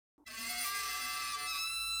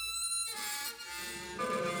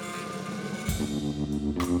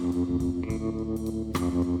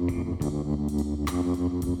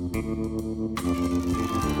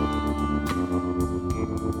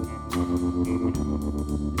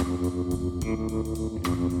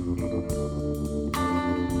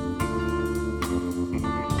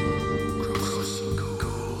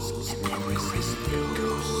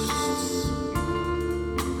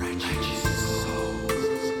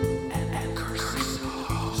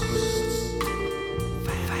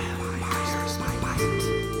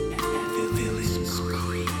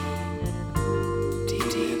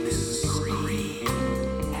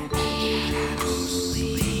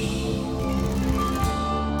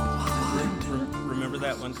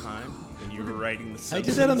I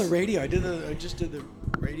did that on the radio. I just did the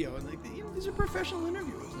radio, and these are professional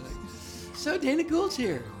interviewers. So Dana Gould's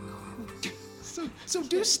here. So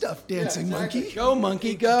do stuff, dancing monkey. Go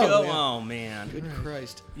monkey, go. Oh man. Good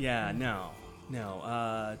Christ. Yeah, no.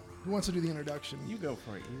 Who wants to do the introduction? You go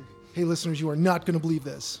for it. Hey, listeners, you are not going to believe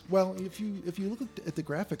this. Well, if you look at the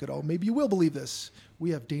graphic at all, maybe you will believe this.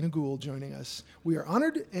 We have Dana Gould joining us. We are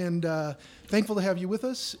honored and thankful to have you with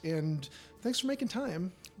us, and thanks for making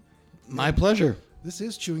time. My pleasure. This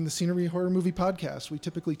is Chewing the Scenery Horror Movie Podcast. We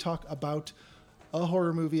typically talk about a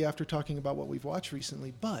horror movie after talking about what we've watched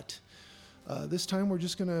recently, but this time we're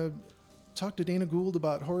just going to talk to Dana Gould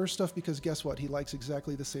about horror stuff because guess what? He likes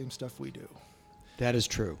exactly the same stuff we do. That is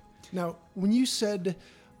true. Now, when you said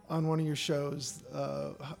on one of your shows,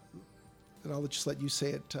 and I'll just let you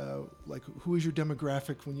say it, who is your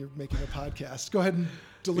demographic when you're making a podcast? Go ahead and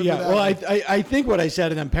deliver that. Yeah, well, I think what I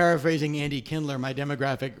said, and I'm paraphrasing Andy Kindler, my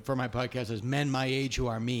demographic for my podcast is men my age who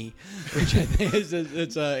are me, which I think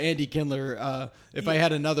it's Andy Kindler. If I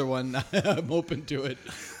had another one, I'm open to it.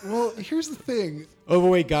 Well, here's the thing.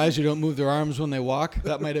 Overweight guys who don't move their arms when they walk,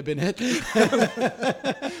 that might have been it.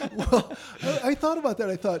 Well, I thought about that.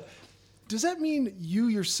 I thought, does that mean you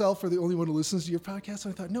yourself are the only one who listens to your podcast?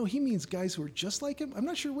 And I thought, no, he means guys who are just like him. I'm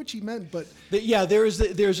not sure which he meant, but yeah, there's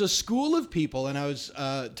a school of people, and I was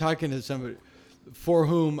talking to somebody for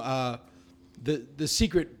whom the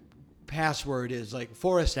secret password is like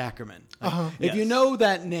Forrest Ackerman. If you know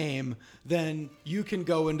that name, then you can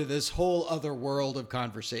go into this whole other world of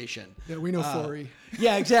conversation. Yeah, we know Forry.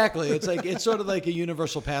 Yeah, exactly. It's sort of like a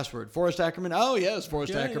universal password. Forrest Ackerman. Oh yes,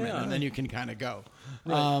 Forrest Ackerman, yeah. and then you can kind of go.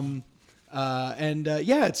 Right.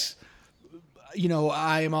 It's,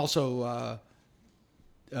 I am also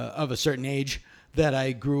of a certain age that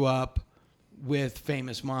I grew up with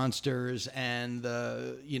famous monsters and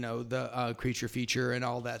the creature feature and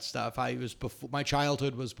all that stuff. My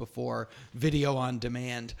childhood was before video on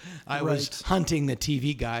demand. I was hunting the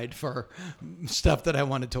TV guide for stuff that I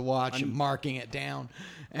wanted to watch and marking it down.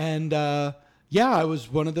 And, I was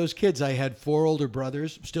one of those kids. I had 4 older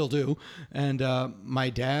brothers, still do, and my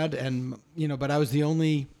dad, and but I was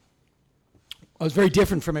very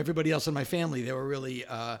different from everybody else in my family. They were really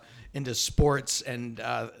into sports and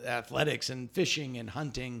athletics and fishing and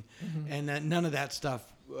hunting, and none of that stuff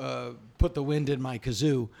put the wind in my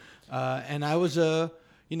kazoo. And I was I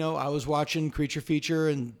was watching Creature Feature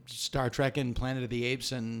and Star Trek and Planet of the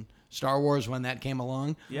Apes and Star Wars when that came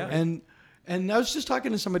along. Yeah. And I was just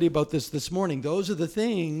talking to somebody about this morning. Those are the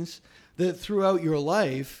things that throughout your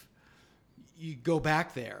life, you go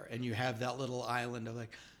back there and you have that little island of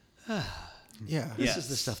like, this is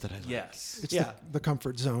the stuff that I like. Yes. It's the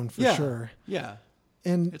comfort zone for sure. Yeah.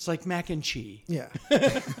 And it's like mac and cheese. Yeah.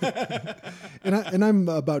 and I'm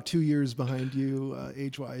about 2 years behind you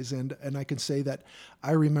age-wise, and I can say that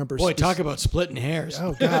I remember... Boy, talk about splitting hairs.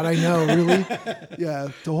 Oh, God, I know, really? Yeah,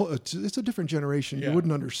 it's a different generation. Yeah. You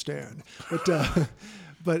wouldn't understand.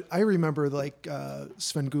 But I remember like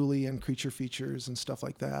Svengoolie and Creature Features and stuff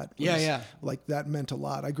like that. Like that meant a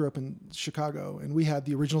lot. I grew up in Chicago, and we had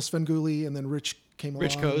the original Svengoolie, and then Rich came along.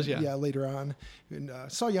 Rich Coase, yeah, later on. And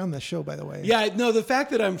saw you on that show, by the way. Yeah, no, the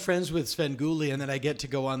fact that I'm friends with Svengoolie and that I get to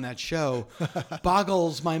go on that show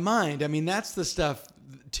boggles my mind. I mean, that's the stuff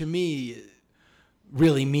to me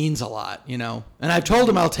really means a lot, And I've told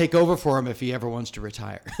him I'll take over for him if he ever wants to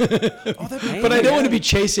retire. But I don't want to be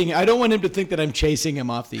chasing. I don't want him to think that I'm chasing him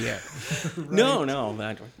off the air. Right.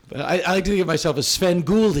 No. But I like to think of myself as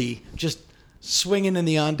Svengoolie, just swinging in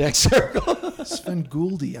the on-deck circle.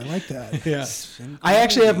 Svengoolie, I like that. Yeah. I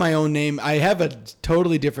actually have my own name. I have a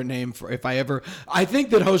totally different name for if I ever... I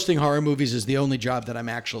think that hosting horror movies is the only job that I'm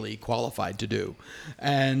actually qualified to do.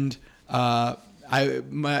 And... I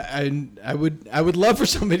would love for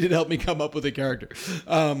somebody to help me come up with a character.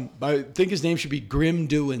 I think his name should be Grim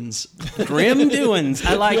Dewins. Grim Dewins.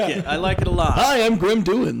 I like it. I like it a lot. Hi, I'm Grim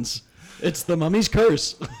Dewins. It's the mummy's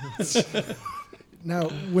curse. Now,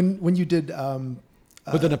 when you did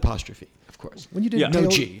with an apostrophe, of course. when you did Yeah. No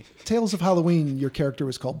G. Tales of Halloween, your character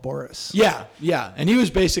was called Boris. Yeah, yeah, and he was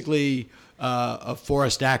basically a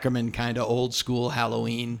Forrest Ackerman kind of old school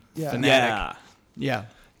Halloween Yeah. fanatic. Yeah. Yeah,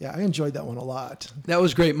 Yeah, I enjoyed that one a lot. that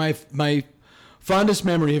was great. My fondest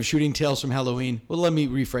memory of shooting Tales from Halloween. Well, let me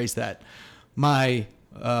rephrase that. My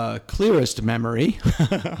clearest memory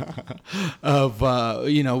of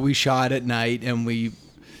we shot at night and we.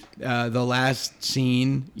 The last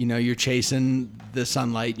scene, you're chasing the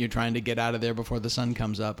sunlight and you're trying to get out of there before the sun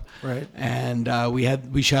comes up. Right. And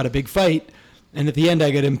we shot a big fight, and at the end I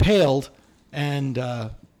got impaled, and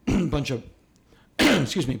bunch of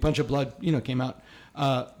blood, came out.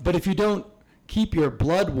 But if you don't keep your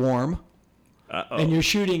blood warm, and you're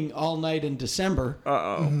shooting all night in December,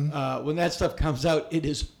 when that stuff comes out, it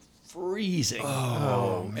is freezing.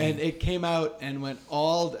 Oh, and it came out and went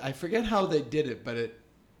I forget how they did it, but it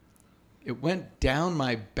went down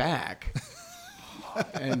my back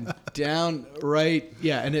and down right,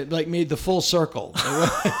 and it like made the full circle.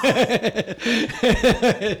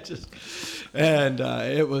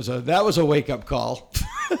 That was a wake up call.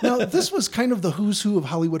 Now, this was kind of the who's who of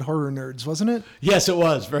Hollywood horror nerds, wasn't it? Yes, it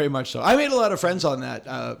was very much so. I made a lot of friends on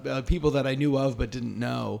that, people that I knew of but didn't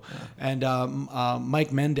know, and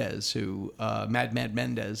Mike Mendez, who Mad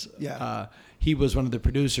Mendez. Yeah. He was one of the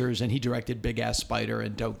producers, and he directed Big Ass Spider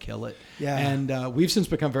and Don't Kill It. Yeah. And we've since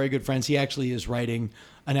become very good friends. He actually is writing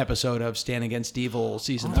an episode of Stand Against Evil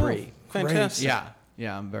season 3. Fantastic.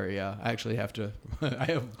 Yeah, I'm very. I actually have to. I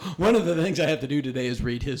have one of the things I have to do today is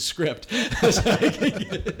read his script.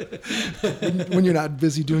 When you're not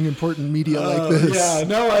busy doing important media like this. Yeah,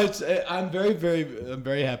 no, I'm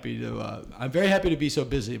very happy to. I'm very happy to be so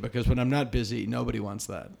busy, because when I'm not busy, nobody wants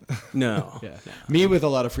that. No. Yeah, me with a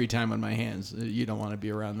lot of free time on my hands, you don't want to be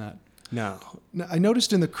around that. No. Now, I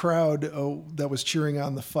noticed in the crowd that was cheering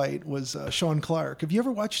on the fight was Sean Clark. Have you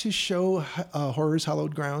ever watched his show, Horrors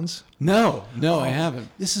Hallowed Grounds? No, I haven't.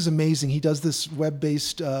 This is amazing. He does this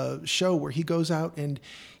web-based show where he goes out and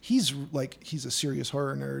he's a serious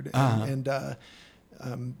horror nerd.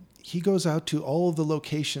 And he goes out to all of the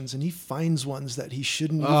locations and he finds ones that he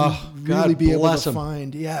shouldn't really be able to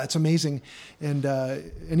find. Yeah, it's amazing. And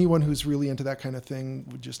anyone who's really into that kind of thing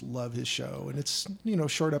would just love his show. And it's,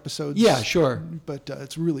 short episodes. Yeah, sure. But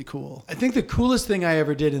it's really cool. I think the coolest thing I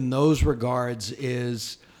ever did in those regards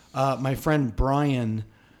is my friend Brian,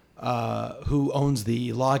 who owns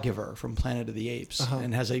the Lawgiver from Planet of the Apes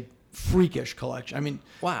and has a freakish collection. I mean,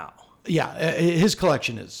 Wow. yeah, his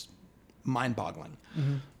collection is mind-boggling.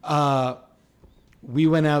 We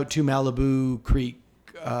went out to Malibu Creek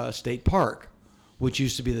State Park, which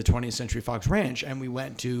used to be the 20th Century Fox Ranch, and we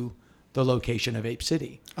went to the location of Ape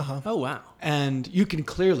City. Oh, wow. And you can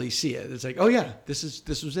clearly see it. It's like, oh yeah, this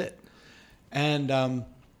was it. And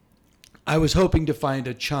I was hoping to find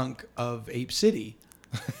a chunk of Ape City,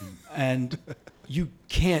 and you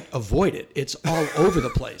can't avoid it. It's all over the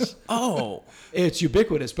place. Oh. It's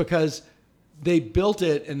ubiquitous because they built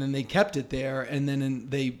it and then they kept it there, and then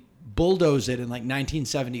they bulldozed it in like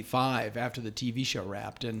 1975 after the TV show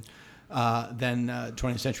wrapped, and then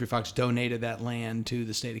 20th Century Fox donated that land to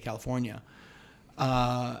the state of California.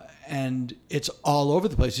 And it's all over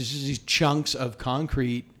the place. It's just these chunks of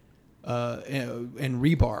concrete and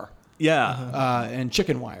rebar. Yeah. And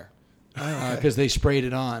chicken wire, because they sprayed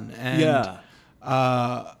it on. And,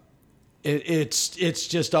 it's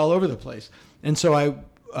just all over the place. And so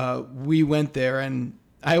we went there, and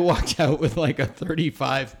I walked out with like a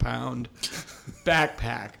 35-pound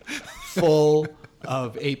backpack full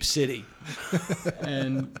of Ape City,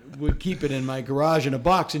 and would keep it in my garage in a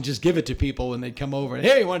box and just give it to people when they'd come over. And,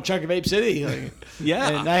 hey, you want a chunk of Ape City? Like, Yeah.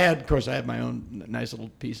 And I had my own nice little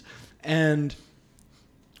piece. And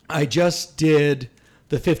I just did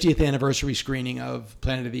the 50th anniversary screening of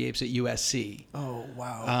Planet of the Apes at USC. Oh,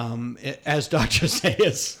 wow. As Dr.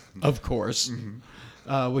 Zayas, of course,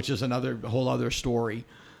 which is a whole other story.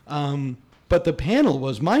 But the panel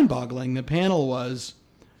was mind-boggling. The panel was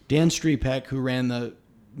Dan Strepek, who ran the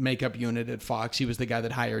makeup unit at Fox. He was the guy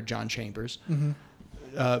that hired John Chambers.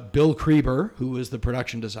 Bill Creeber, who was the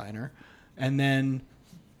production designer. And then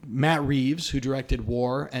Matt Reeves, who directed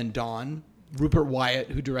War and Dawn. Rupert Wyatt,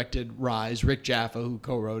 who directed Rise. Rick Jaffa, who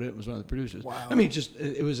co-wrote it, was one of the producers. Wow. I mean,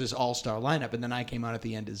 it was this all-star lineup. And then I came on at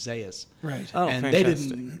the end as Zayas. Right. Oh, And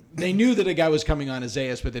fantastic. they knew that a guy was coming on as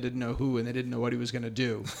Zayas, but they didn't know who, and they didn't know what he was going to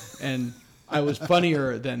do. And I was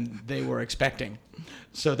funnier than they were expecting.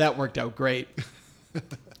 So that worked out great.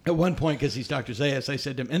 At one point, because he's Dr. Zayas, I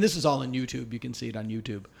said to him, and this is all on YouTube, you can see it on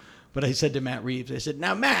YouTube, but I said to Matt Reeves, I said,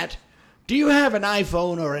 now, Matt, do you have an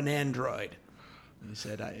iPhone or an Android? He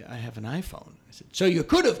said, I have an iPhone. I said, so you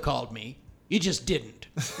could have called me. You just didn't.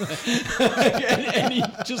 and he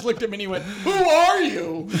just looked at me and he went, who are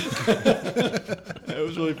you? It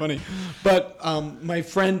was really funny. But my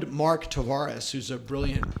friend Mark Tavares, who's a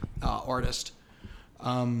brilliant artist,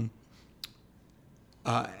 had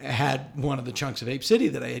one of the chunks of Ape City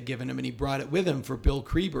that I had given him, and he brought it with him for Bill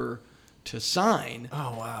Creeber to sign.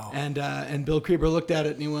 Oh, wow. And Bill Creeber looked at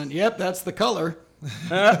it and he went, yep, that's the color.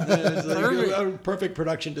 It's like a perfect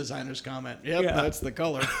production designer's comment. Yep, that's the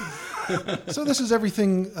color. So this is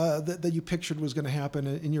everything that you pictured was going to happen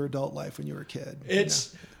in your adult life when you were a kid.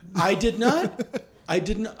 I did not, it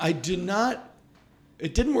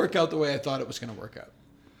didn't work out the way I thought it was going to work out,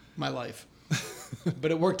 my life.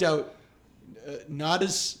 But it worked out not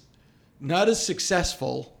as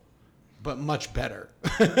successful, but much better.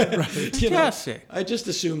 Right. Fantastic. I just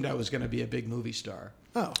assumed I was going to be a big movie star.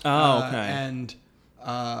 Oh. Oh, okay.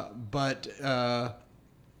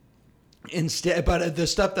 Instead, the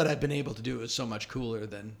stuff that I've been able to do is so much cooler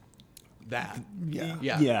than that.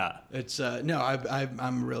 Yeah. It's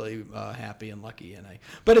I'm really happy and lucky,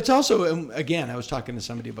 but it's also again, I was talking to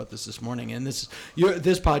somebody about this morning, and this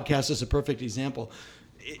podcast is a perfect example.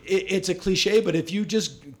 It's a cliche, but if you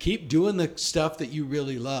just keep doing the stuff that you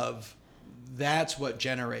really love, that's what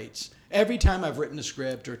generates. Every time I've written a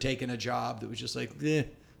script or taken a job that was just like,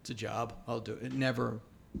 it's a job, I'll do it. It never,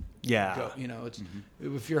 go, it's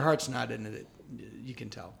if your heart's not in it, you can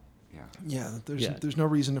tell. There's no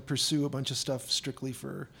reason to pursue a bunch of stuff strictly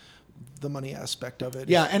for the money aspect of it.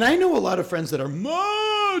 Yeah, and I know a lot of friends that are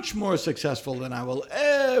much more successful than I will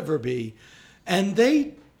ever be,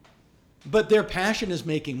 but their passion is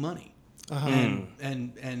making money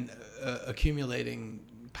and accumulating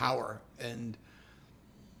power, and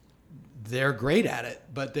they're great at it,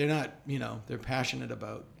 but they're not, they're passionate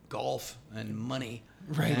about golf and money.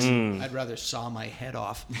 Right. And I'd rather saw my head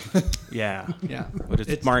off. Yeah. Yeah. What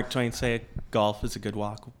does Mark Twain say? Golf is a good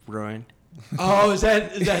walk, ruin. Oh,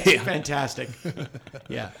 that's fantastic.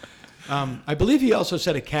 Yeah. I believe he also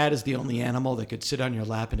said a cat is the only animal that could sit on your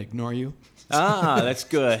lap and ignore you. Ah, that's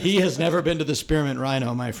good. He has never been to the Spearmint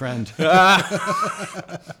Rhino, my friend.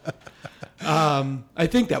 I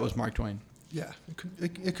think that was Mark Twain. Yeah,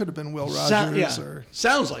 it could have been Will Rogers or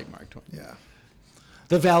sounds like Mark Twain. Yeah,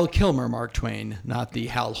 the Val Kilmer Mark Twain, not the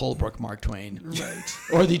Hal Holbrook Mark Twain, right?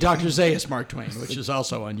 Or the Dr. Zayas Mark Twain, which is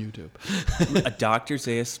also on YouTube. A Dr.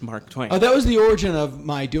 Zayas Mark Twain. Oh, that was the origin of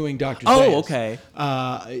my doing Dr. Zayas. Oh, okay.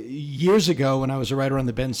 Years ago, when I was a writer on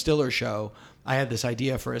the Ben Stiller Show, I had this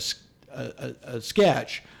idea for a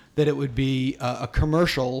sketch that it would be a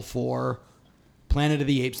commercial for Planet of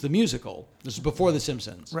the Apes, the musical. This is before The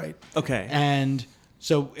Simpsons. Right. Okay. And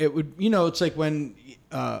so it would, it's like when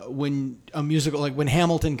a musical, like when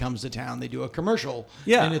Hamilton comes to town, they do a commercial.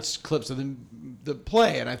 Yeah. And it's clips of the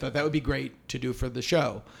play. And I thought that would be great to do for the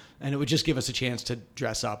show. And it would just give us a chance to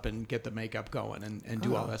dress up and get the makeup going and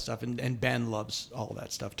do all that stuff. And Ben loves all of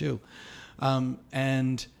that stuff too. But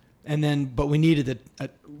we needed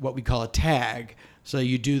what we call a tag. So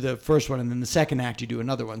you do the first one, and then the second act you do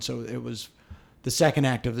another one. So it was the second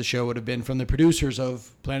act of the show would have been from the producers of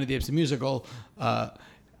Planet of the Apes the musical.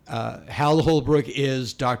 Hal Holbrook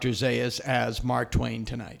is Dr. Zayas as Mark Twain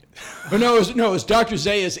tonight. But no, it was Dr.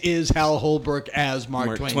 Zayas is Hal Holbrook as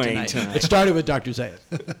Mark Twain tonight. It started with Dr. Zayas.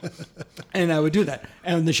 And I would do that.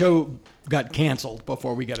 And the show got canceled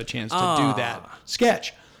before we got a chance to do that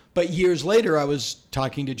sketch. But years later, I was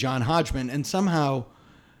talking to John Hodgman, and somehow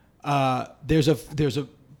there's a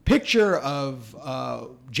picture of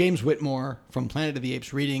James Whitmore from Planet of the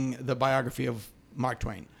Apes reading the biography of Mark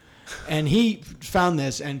Twain. And he found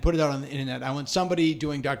this and put it out on the internet. I want somebody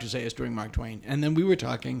doing Dr. Zayas doing Mark Twain. And then we were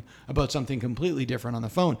talking about something completely different on the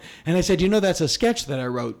phone. And I said, that's a sketch that I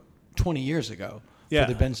wrote 20 years ago for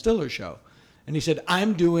the Ben Stiller Show. And he said,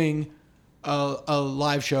 I'm doing a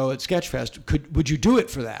live show at Sketchfest. Would you do it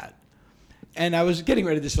for that? And I was getting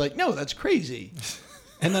ready to say, no, that's crazy.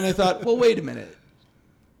 And then I thought, well, wait a minute.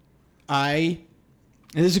 And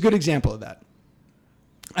this is a good example of that.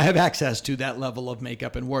 I have access to that level of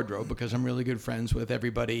makeup and wardrobe because I'm really good friends with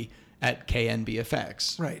everybody at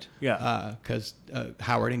KNBFX. Right. Yeah. Because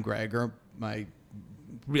Howard and Greg are my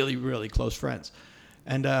really, really close friends.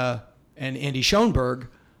 And Andy Schoenberg,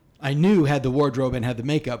 I knew had the wardrobe and had the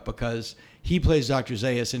makeup because he plays Dr.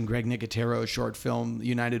 Zayas in Greg Nicotero's short film,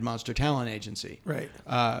 United Monster Talent Agency. Right.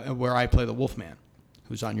 Where I play the Wolfman,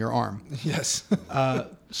 who's on your arm. Yes.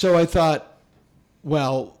 So I thought,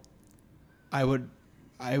 well, I would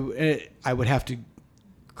have to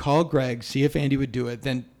call Greg, see if Andy would do it.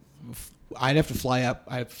 Then I'd have to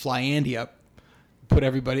fly Andy up, put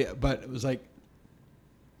everybody. But it was like,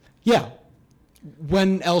 yeah,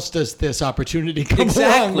 when else does this opportunity come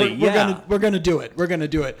Exactly, along? yeah. We're gonna do it. We're gonna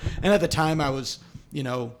do it. And at the time, I was,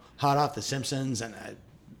 hot off The Simpsons, and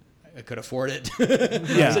I could afford it.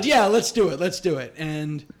 Yeah. I said, yeah, let's do it. Let's do it.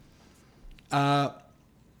 And the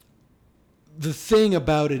thing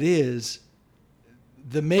about it is,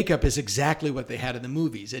 the makeup is exactly what they had in the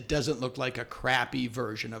movies. It doesn't look like a crappy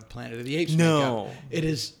version of Planet of the Apes No. makeup. It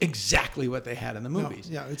is exactly what they had in the movies.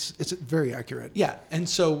 No, yeah, it's very accurate. Yeah, and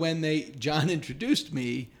so when John introduced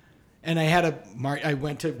me, and I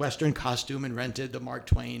went to Western Costume and rented the Mark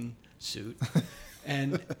Twain suit,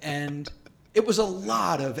 and it was a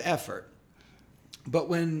lot of effort. But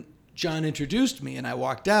when John introduced me and I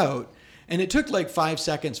walked out, and it took like 5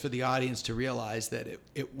 seconds for the audience to realize that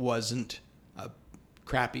it wasn't a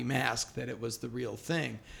crappy mask, that it was the real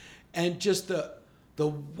thing, and just the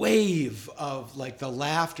wave of like the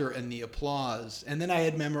laughter and the applause, and then I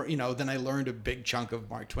had then I learned a big chunk of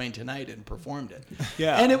Mark Twain Tonight and performed it.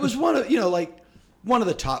 Yeah. And it was one of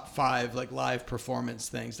the top 5 like live performance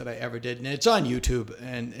things that I ever did, and it's on YouTube,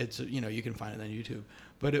 and it's you can find it on YouTube.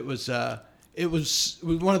 But it was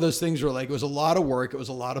one of those things where like it was a lot of work, it was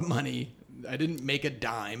a lot of money. I didn't make a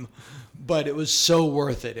dime, but it was so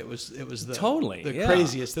worth it. It was the Totally,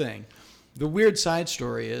 craziest thing. The weird side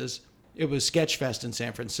story is it was Sketchfest in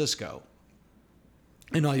San Francisco,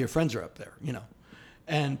 and all your friends are up there,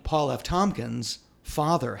 And Paul F. Tompkins'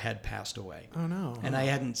 father had passed away. Oh no! And I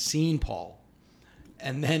hadn't seen Paul,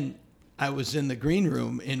 and then I was in the green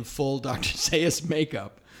room in full Dr. Zayas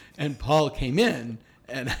makeup, and Paul came in,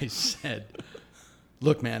 and I said,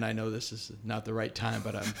 "Look, man, I know this is not the right time,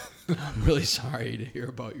 but I'm really sorry to hear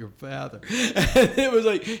about your father." And it was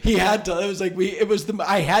like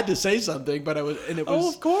I had to say something, but Oh,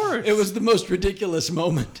 of course. it was the most ridiculous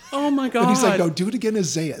moment. Oh my God. And he's like, "No, do it again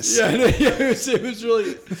as Zayas." Yeah,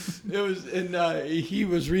 and he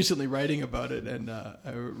was recently writing about it, and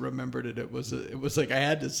I remembered it. It was like I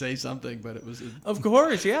had to say something, but it was. Of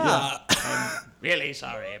course, yeah. I'm really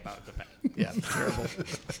sorry about the fact. Yeah, terrible.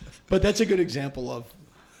 But that's a good example of,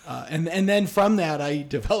 and then from that I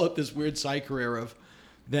developed this weird side career of,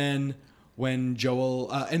 then when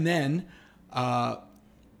Joel, and then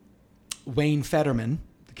Wayne Fetterman,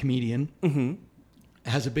 the comedian,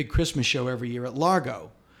 has a big Christmas show every year at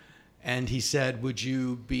Largo. And he said, would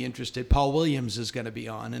you be interested? Paul Williams is going to be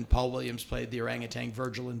on. And Paul Williams played the orangutan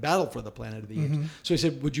Virgil in Battle for the Planet of the Apes. So he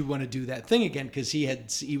said, would you want to do that thing again? Because he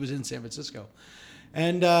was in San Francisco.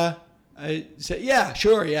 And I said, yeah,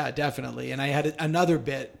 sure, yeah, definitely. And I had another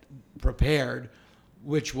bit prepared,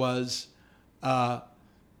 which was Dr.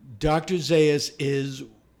 Zayas is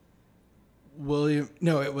William.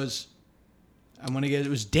 No, it was, it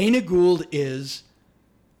was Dana Gould is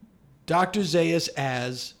Dr. Zayas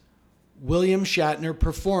as William Shatner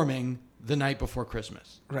performing The Night Before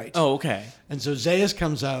Christmas. Right. Oh, okay. And so Zayas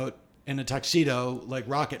comes out in a tuxedo like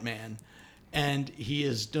Rocket Man, and he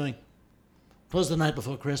is doing "'Twas the Night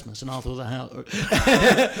Before Christmas" and all through the house.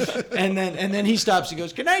 and then he stops and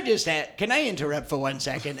goes, can I interrupt for 1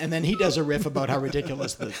 second? And then he does a riff about how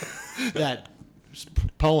ridiculous that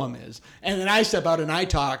poem is. And then I step out and I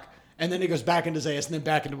talk, and then it goes back into Zayas and then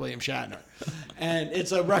back into William Shatner. And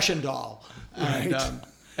it's a Russian doll. Right.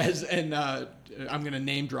 And I'm going to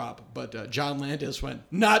name drop, but John Landis went,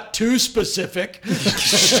 not too specific.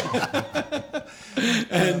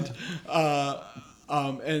 And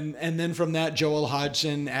then from that, Joel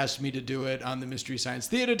Hodgson asked me to do it on the Mystery Science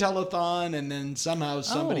Theater telethon, and then somehow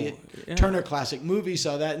somebody at Turner Classic Movies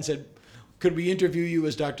saw that and said, could we interview you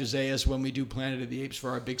as Dr. Zayas when we do Planet of the Apes for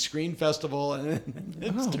our big screen festival? And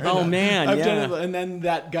then Done it, and then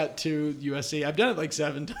that got to USC. I've done it like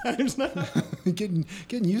 7 times now. getting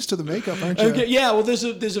used to the makeup, aren't you? Okay, yeah, well, there's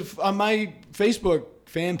a on my Facebook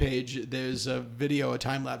fan page, there's a video, a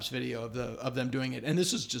time-lapse video of them doing it, and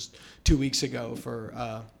this was just 2 weeks ago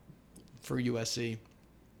for USC.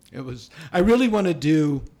 I really want to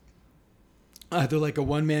do either like a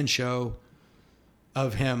one-man show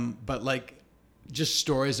of him, but like just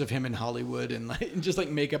stories of him in Hollywood, and like just like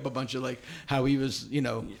make up a bunch of like how he was,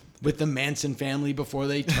 with the Manson family before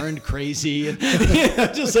they turned crazy, and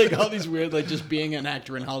just like all these weird, like just being an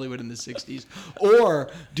actor in Hollywood in the 60s, or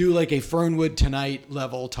do like a Fernwood Tonight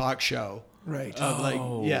level talk show. Right.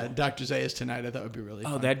 Of Dr. Zayas Tonight. I thought would be really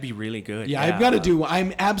fun. Oh, that'd be really good. Yeah, I've got to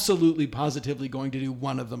I'm absolutely positively going to do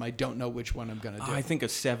one of them. I don't know which one I'm going to do. I think a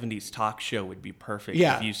 70s talk show would be perfect.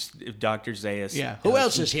 Yeah. If Dr. Zayas. Yeah. Who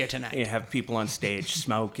else is here tonight? You have people on stage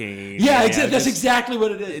smoking. Yeah, that's exactly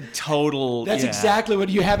what it is. Total. That's exactly what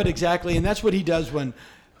you have it exactly, and that's what he does when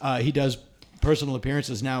he does personal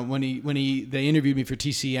appearances. Now, when they interviewed me for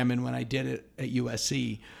TCM, and when I did it at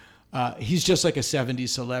USC, He's just like a 70s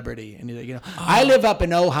celebrity. And he's like, I live up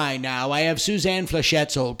in Ojai now. I have Suzanne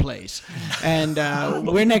Flachette's old place. And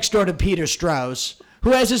we're next door to Peter Strauss,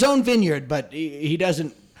 who has his own vineyard, but he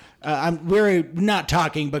doesn't. We're not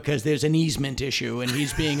talking because there's an easement issue and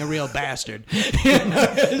he's being a real bastard.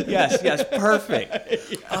 Yes,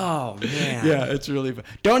 perfect. Oh, man. Yeah, it's really fun.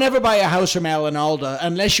 Don't ever buy a house from Alan Alda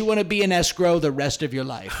unless you want to be an escrow the rest of your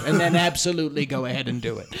life. And then absolutely go ahead and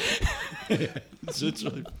do it. It's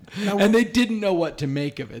really fun. And they didn't know what to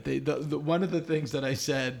make of it. One of the things that I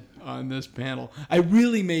said on this panel, I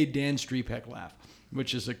really made Dan Strepek laugh,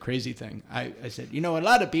 which is a crazy thing. I said, a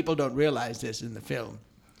lot of people don't realize this in the film,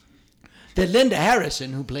 that Linda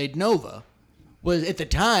Harrison, who played Nova, was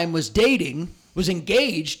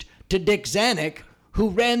engaged to Dick Zanuck,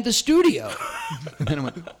 who ran the studio. And I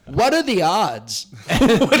went, what are the odds? And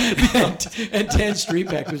Dan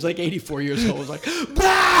Strepek, who's like 84 years old, was like,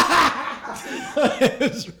 bah!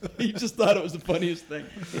 He just thought it was the funniest thing,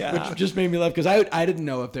 which just made me laugh because I didn't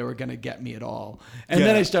know if they were going to get me at all. And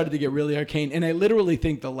then I started to get really arcane. And I literally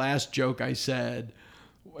think the last joke I said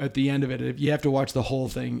at the end of it, if you have to watch the whole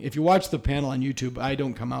thing, if you watch the panel on YouTube, I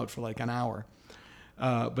don't come out for like an hour.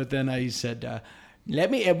 But then I said,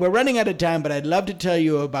 we're running out of time, but I'd love to tell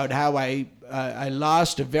you about how I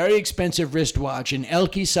lost a very expensive wristwatch in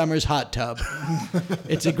Elkie Summers' hot tub.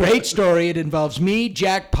 It's a great story. It involves me,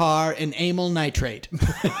 Jack Parr, and amyl nitrate.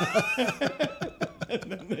 And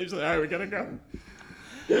then they said, all right, we got to go.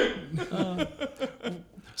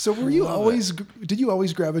 So did you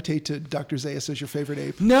always gravitate to Dr. Zaius as your favorite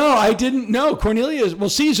ape? No, I didn't. No, Cornelius. Well,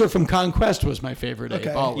 Caesar from Conquest was my favorite ape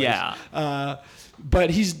always. Yeah. But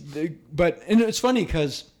and it's funny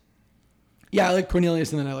because, I like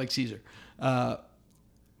Cornelius and then I like Caesar.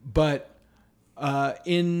 But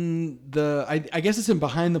in I guess it's in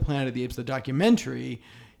Behind the Planet of the Apes, the documentary,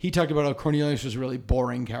 he talked about how Cornelius was a really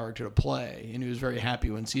boring character to play. And he was very happy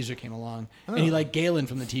when Caesar came along. And he liked Galen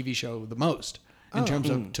from the TV show the most. In terms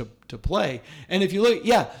of to play. And if you look,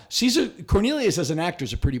 Cornelius as an actor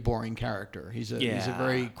is a pretty boring character. He's a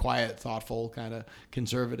very quiet, thoughtful, kind of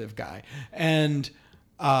conservative guy. And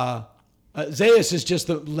Zaius has just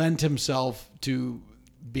lent himself to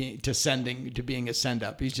being a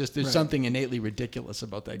send-up. He's just, there's something innately ridiculous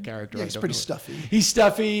about that character. Yeah, he's pretty stuffy. He's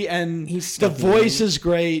stuffy, and the voice is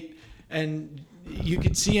great, and you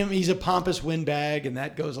could see him. He's a pompous windbag, and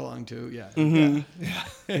that goes along too. Yeah,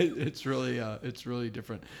 It's really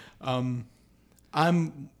different.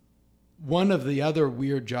 I'm one of the other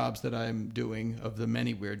weird jobs that I'm doing, of the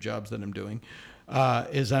many weird jobs that I'm doing,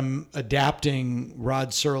 is I'm adapting Rod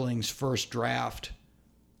Serling's first draft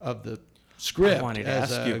of the script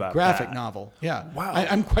as a graphic novel. Yeah, wow.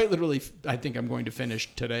 I'm quite literally. I think I'm going to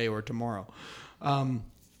finish today or tomorrow.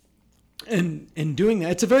 And doing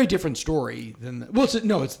that, it's a very different story than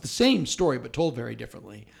it's the same story but told very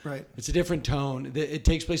differently. Right. It's a different tone. It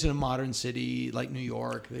takes place in a modern city like New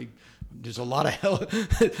York. There's a lot of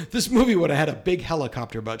this movie would have had a big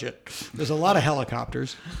helicopter budget. There's a lot of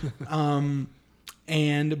helicopters,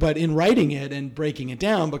 but in writing it and breaking it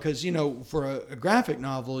down, because for a graphic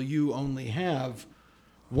novel you only have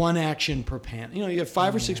one action per panel. You have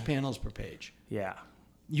 5 or 6 panels per page. Yeah.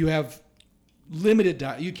 You have limited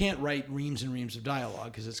you can't write reams and reams of dialogue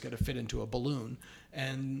because it's got to fit into a balloon,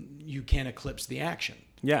 and you can't eclipse the action.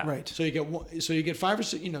 Yeah. Right. So you get 5 or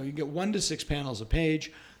 6, you get 1 to 6 panels a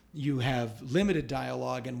page. You have limited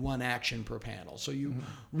dialogue and 1 action per panel. So you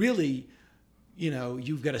really,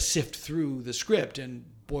 you've got to sift through the script and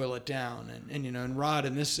boil it down. And Rod,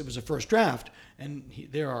 in this, it was a first draft, and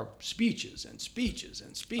there are speeches and speeches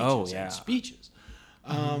and speeches and speeches.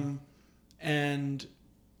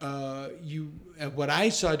 What I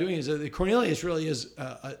saw doing is that Cornelius really is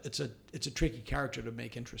it's a tricky character to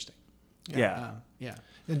make interesting. Yeah.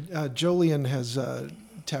 And Jolien has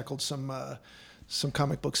tackled some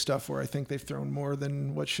comic book stuff where I think they've thrown more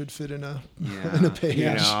than what should fit in a page.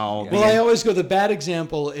 Well, I always go. The bad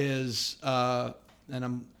example is, and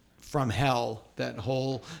I'm From Hell. That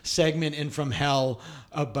whole segment in From Hell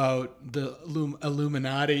about the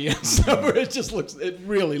Illuminati and stuff, where it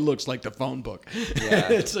really looks like the phone book.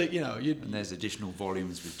 Yeah. It's like and there's additional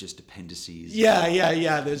volumes with just appendices. Yeah.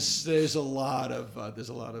 There's a lot of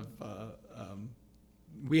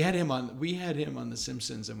we had him on The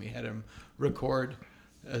Simpsons, and we had him record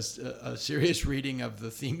a serious reading of the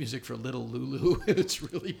theme music for Little Lulu. It's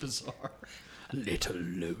really bizarre. Little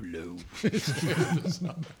Lulu. It's really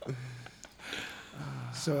bizarre.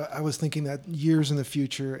 So I was thinking that years in the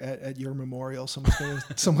future at your memorial,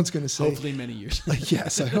 someone's going to say, hopefully many years.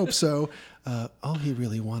 Yes, I hope so. All he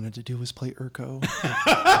really wanted to do was play Urko.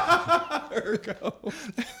 Urko.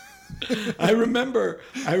 I remember.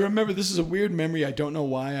 This is a weird memory. I don't know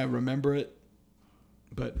why I remember it,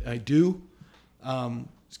 but I do. As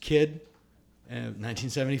a kid,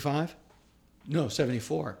 1975, no,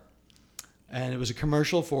 74, and it was a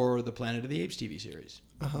commercial for the Planet of the Apes TV series.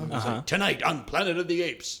 It was like, tonight on Planet of the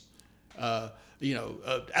Apes,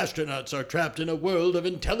 astronauts are trapped in a world of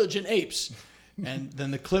intelligent apes, and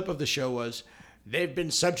then the clip of the show was, they've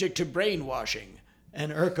been subject to brainwashing.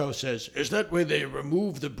 And Urko says, is that where they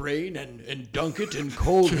remove the brain and dunk it in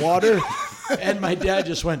cold water? And my dad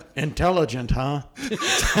just went, intelligent, huh?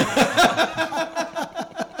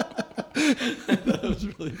 That was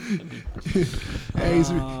really funny.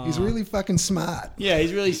 Yeah, he's really fucking smart. Yeah,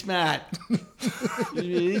 he's really smart.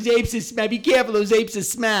 These apes are smart. Be careful, those apes are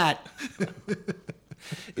smart. But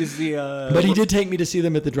he did take me to see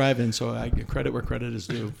them at the drive-in, so I give credit where credit is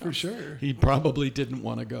due. For sure. He probably didn't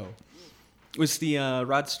want to go. Was the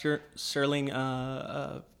Rod Serling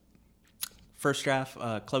first draft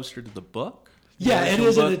closer to the book? Yeah, The it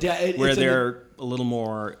original is. book, where they're a little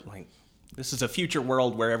more like, this is a future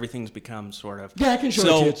world where everything's become sort of. Yeah, I can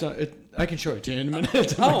show it to you. I can show it to you in a minute.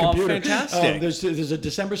 It's on my computer. Fantastic. There's a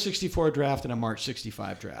December 64 draft and a March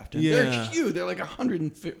 65 draft. And Yeah. they're huge. They're like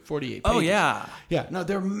 148 pages. Oh, yeah. Yeah, no,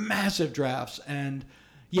 they're massive drafts. And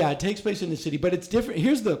yeah, it takes place in the city, but it's different.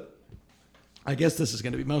 I guess this is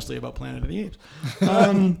going to be mostly about Planet of the Apes.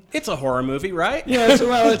 It's a horror movie, right? Yeah, so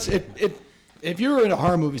well, if you're into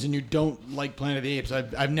horror movies and you don't like Planet of the Apes,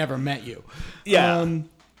 I've never met you. Yeah.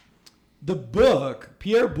 The book,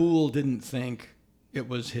 Pierre Boulle didn't think it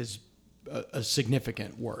was his a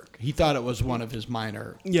significant work. He thought it was one of his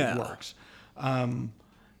minor works,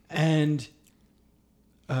 and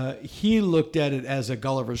he looked at it as a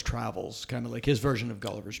Gulliver's Travels, kind of like his version of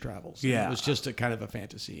Gulliver's Travels. Yeah. It was just a kind of a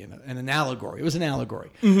fantasy and an allegory. It was an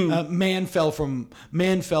allegory. Mm-hmm. Man fell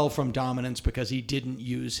from dominance because he didn't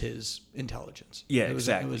use his intelligence. Yeah, It was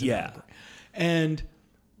exactly. an allegory. And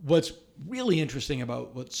what's really interesting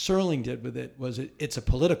about what Serling did with it was it's a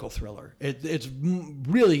political thriller. It's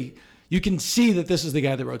really, you can see that this is the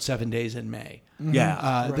guy that wrote 7 Days in May.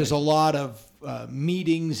 Yeah. There's a lot of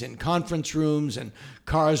meetings and conference rooms and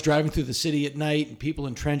cars driving through the city at night and people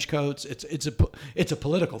in trench coats. It's a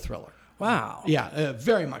political thriller. Wow. Yeah,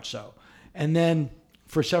 very much so. And then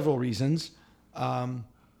for several reasons,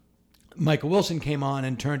 Michael Wilson came on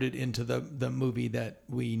and turned it into the movie that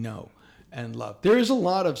we know and love. There is a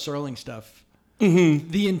lot of Serling stuff.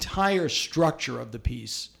 Mm-hmm. The entire structure of the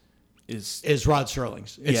piece is Rod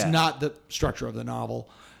Serling's. It's not the structure of the novel.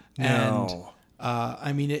 No. And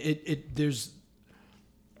I mean, there's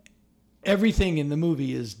everything in the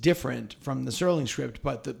movie is different from the Serling script,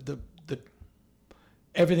 but the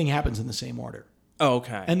everything happens in the same order. Oh,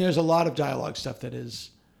 okay. And there's a lot of dialogue stuff that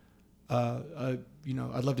is, I'd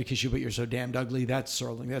love to kiss you, but you're so damned ugly. That's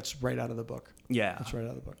Serling. That's right out of the book. Yeah. That's right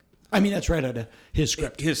out of the book. I mean, that's right out of his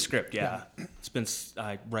script. His script, yeah.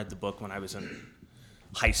 I read the book when I was in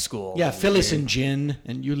high school. Yeah, Phyllis and Gin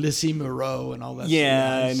and Ulysses Moreau and all that.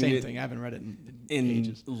 Yeah, same thing. I haven't read it in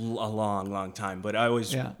ages. A long time. But I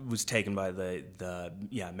always was taken by the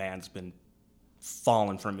man's been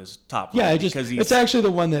fallen from his top. Yeah, because it's actually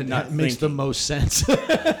the one that makes the thinking. most sense.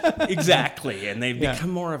 Exactly, and they've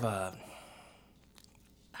become more of a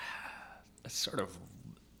sort of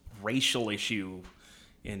racial issue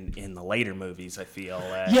in the later movies, I feel.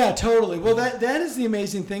 Yeah, totally. Well, that is the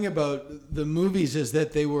amazing thing about the movies is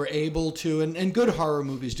that they were able to, and good horror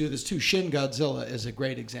movies do this too. Shin Godzilla is a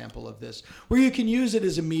great example of this, where you can use it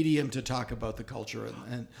as a medium to talk about the culture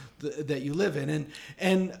that you live in.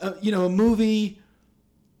 And a movie,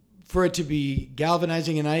 for it to be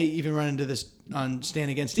galvanizing, and I even run into this on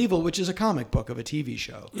Stand Against Evil, which is a comic book of a TV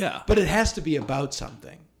show. Yeah. But it has to be about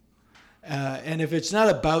something. And if it's not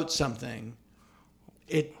about something,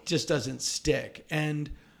 it just doesn't stick. And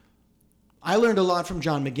I learned a lot from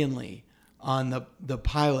John McGinley on the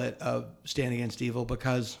pilot of Stand Against Evil,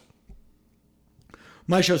 because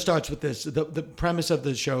my show starts with this. The premise of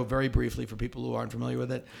the show, very briefly for people who aren't familiar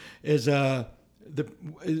with it, is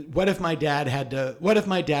what if my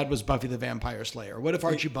dad was Buffy the Vampire Slayer? What if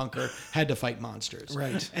Archie Bunker had to fight monsters?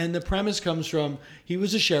 Right. And the premise comes from, he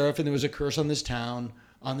was a sheriff and there was a curse on this town,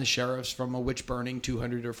 on the sheriffs from a witch burning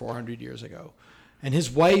 200 or 400 years ago. And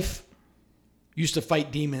his wife used to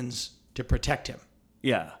fight demons to protect him.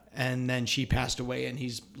 Yeah. And then she passed away and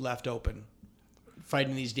he's left open,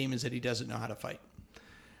 fighting these demons that he doesn't know how to fight.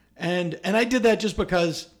 And I did that just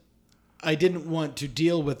because I didn't want to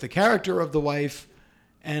deal with the character of the wife,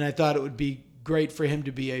 and I thought it would be great for him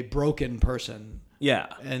to be a broken person. Yeah.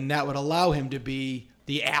 And that would allow him to be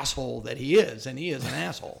the asshole that he is, and he is an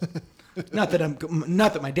asshole. Not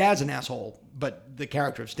that my dad's an asshole, but the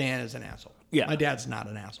character of Stan is an asshole. Yeah. My dad's not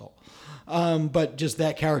an asshole. But just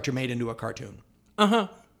that character made into a cartoon. Uh-huh.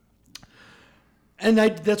 And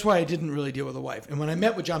that's why I didn't really deal with a wife. And when I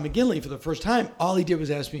met with John McGinley for the first time, all he did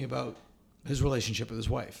was ask me about his relationship with his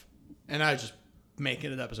wife. And I was just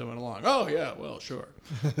making it up as I went along. Oh, yeah, well, sure.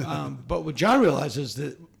 But what John realizes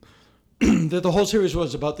that that the whole series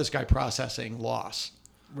was about this guy processing loss.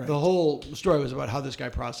 Right. The whole story was about how this guy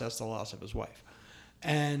processed the loss of his wife.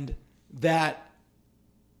 And that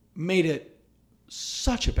made it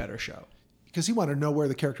such a better show. Because he wanted to know where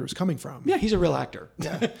the character was coming from. Yeah, he's a real actor.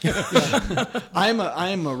 Yeah. I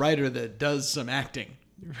am a writer that does some acting.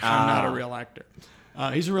 I'm not a real actor.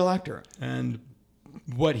 He's a real actor. And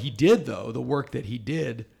what he did, though, the work that he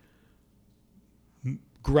did,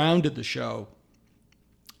 grounded the show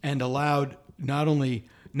and allowed not only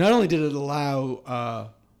did it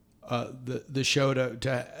allow the show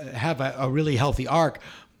to have a really healthy arc,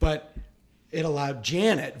 but it allowed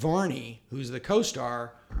Janet Varney, who's the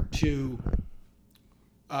co-star, to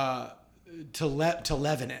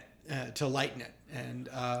leaven it, to lighten it. And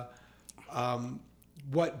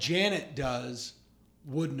what Janet does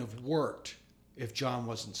wouldn't have worked if John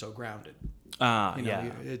wasn't so grounded.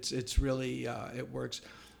 It's really it works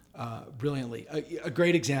brilliantly. A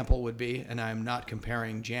great example would be, and I'm not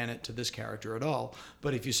comparing Janet to this character at all,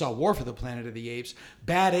 but if you saw War for the Planet of the Apes,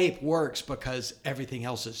 Bad Ape works because everything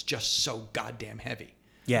else is just so goddamn heavy.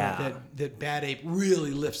 Yeah. That Bad Ape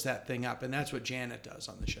really lifts that thing up, and that's what Janet does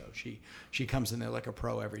on the show. She comes in there like a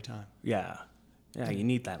pro every time. Yeah. Yeah, you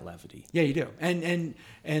need that levity. Yeah, you do. And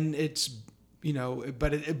it's, you know,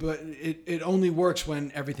 but it only works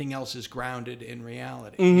when everything else is grounded in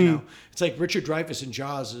reality. Mm-hmm. You know, it's like Richard Dreyfuss in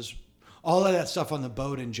Jaws is all of that stuff on the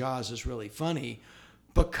boat in Jaws is really funny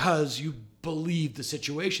because you believe the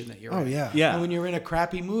situation that you're in. Oh, yeah. Yeah. And when you're in a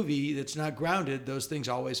crappy movie that's not grounded, those things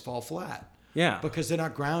always fall flat. Yeah. Because they're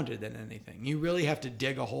not grounded in anything. You really have to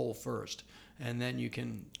dig a hole first, and then you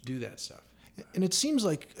can do that stuff. And it seems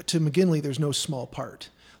like to McGinley, there's no small part.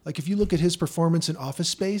 Like if you look at his performance in Office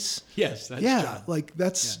Space, Yes, that's yeah, John. like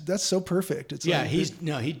that's so perfect. It's Yeah, like,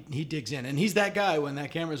 he digs in, and he's that guy. When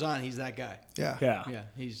that camera's on, he's that guy. yeah, Yeah.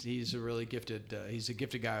 He's a really gifted. He's a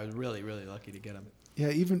gifted guy. I was really lucky to get him. yeah.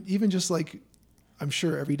 Even just like, I'm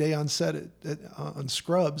sure every day on set on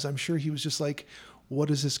Scrubs, I'm sure he was just like, what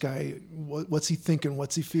is this guy? What's he thinking?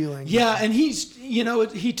 What's he feeling? Yeah, and he's, you know,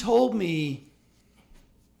 he told me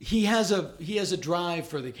he has a drive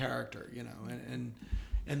for the character, you know,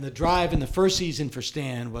 and the drive in the first season for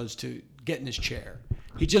Stan was to get in his chair.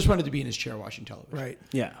 He just wanted to be in his chair watching television. Right.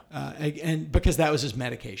 Yeah. And because that was his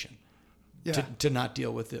medication. Yeah. To not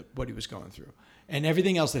deal with what he was going through. And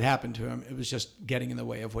everything else that happened to him, it was just getting in the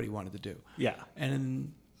way of what he wanted to do. Yeah.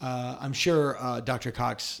 And I'm sure Dr.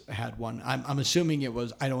 Cox had one. I'm assuming it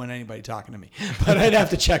was, I don't want anybody talking to me, but I'd have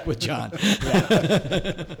to check with John.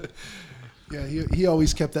 Yeah, he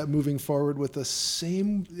always kept that moving forward with the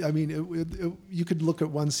same. I mean, you could look at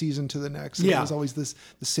one season to the next. And Yeah. it was always the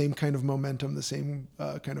same kind of momentum, the same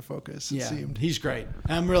kind of focus. It Yeah, seemed. he's great.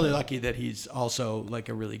 I'm really lucky that he's also like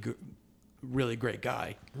a really great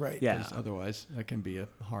guy. Right. Yeah. 'Cause otherwise, that can be a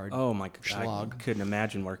hard. Oh my god! I Slog. couldn't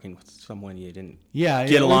imagine working with someone you didn't Yeah,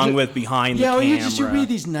 get yeah, along well, with behind Yeah, the well, camera. you read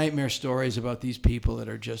these nightmare stories about these people that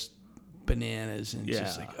are just bananas, and it's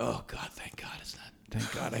just Yeah. like, oh God, thank God it's not.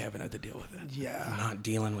 Thank God I haven't had to deal with it. Yeah. I'm not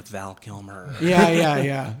dealing with Val Kilmer. Yeah,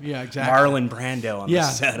 exactly. Marlon Brando on the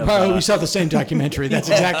set of we saw the same documentary. That's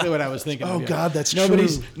exactly what I was thinking. Oh, of, yeah. God, that's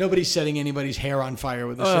nobody's true. Nobody's setting anybody's hair on fire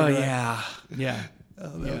with a Oh cigarette. yeah. Yeah.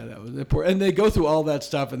 That was poor. And they go through all that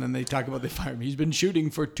stuff, and then they talk about they fired him. He's been shooting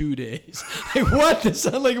for 2 days. Like what? It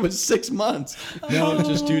sounded like it was 6 months. No, it's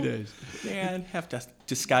just 2 days. Man, have to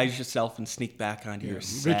disguise yourself and sneak back onto your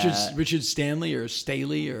set. Richard Stanley or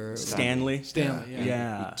Staley or Stanley. Stanley. Yeah.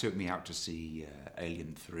 Yeah. He took me out to see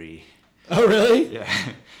Alien 3. Oh really? Yeah.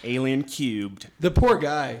 Alien Cubed. The poor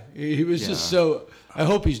guy. He was just Yeah. so. I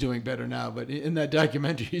hope he's doing better now. But in that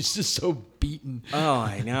documentary, he's just so beaten. Oh,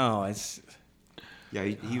 I know. It's Yeah,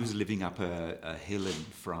 he was living up a hill in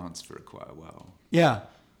France for quite a while. Yeah.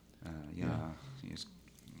 It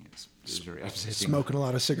was very upsetting. Smoking a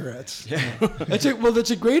lot of cigarettes. That's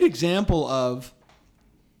a great example of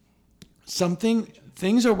something.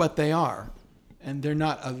 Things are what they are, and they're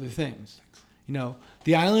not other things. You know,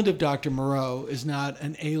 The Island of Dr. Moreau is not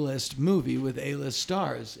an A-list movie with A-list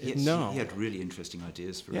stars. Yes, No. He had really interesting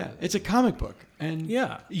ideas for Yeah, it. it's a comic book, and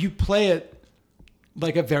Yeah. you play it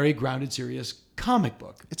like a very grounded, serious comic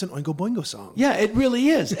book. It's an Oingo Boingo song. Yeah, it really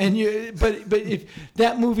is. And but if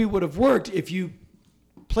that movie would have worked if you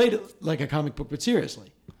played it like a comic book, but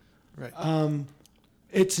seriously. Right.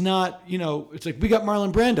 it's not, it's like we got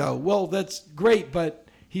Marlon Brando. Well, that's great, but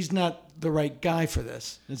he's not the right guy for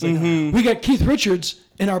this. It's like we got Keith Richards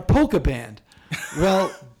in our polka band.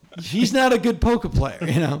 Well, he's not a good polka player,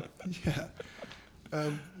 Yeah.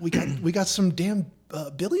 We got some damn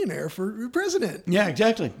billionaire for president. Yeah,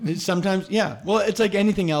 exactly. Sometimes, yeah. Well, it's like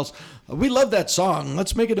anything else. We love that song.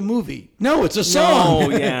 Let's make it a movie. No, it's a song. Oh,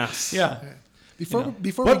 yes. Yeah. Before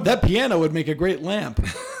But that piano would make a great lamp.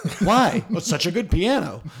 Why? Well, it's such a good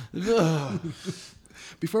piano. Ugh.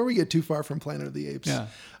 Before we get too far from Planet of the Apes,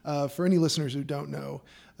 for any listeners who don't know,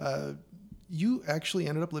 you actually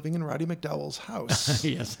ended up living in Roddy McDowall's house.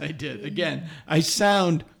 Yes, I did. Again, I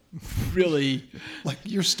sound really like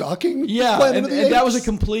you're stalking. Yeah, Planet of the and that was a Apes?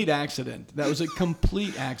 complete accident. That was a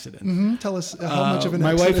complete accident. Mhm. Tell us how much of an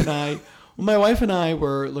my accident. my wife and I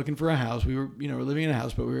were looking for a house. We were, we're living in a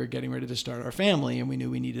house, but we were getting ready to start our family, and we knew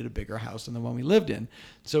we needed a bigger house than the one we lived in.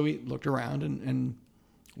 So we looked around, and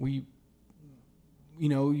we,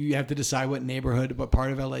 you have to decide what neighborhood, what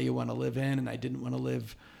part of LA you want to live in. And I didn't want to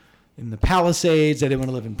live in the Palisades. I didn't want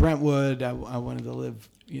to live in Brentwood. I wanted to live,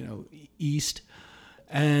 east,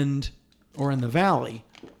 or in the Valley.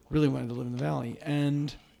 Really wanted to live in the Valley,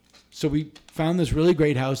 and so we found this really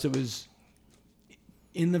great house that was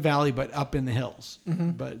in the valley, but up in the hills.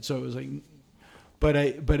 Mm-hmm. But so it was like, but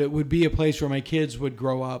it would be a place where my kids would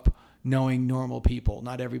grow up knowing normal people.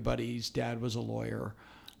 Not everybody's dad was a lawyer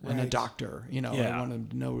and a Right. doctor. I Yeah. wanted them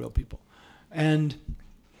to know real people. And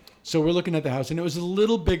so we're looking at the house, and it was a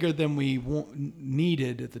little bigger than we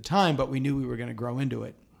needed at the time, but we knew we were going to grow into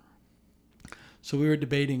it. So we were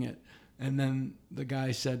debating it, and then the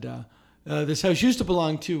guy said, "This house used to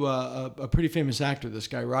belong to a pretty famous actor. This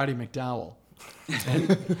guy, Roddy McDowall."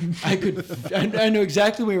 And I know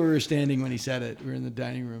exactly where we were standing when he said it. We were in the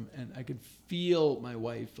dining room, and I could feel my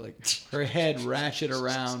wife, like her head ratchet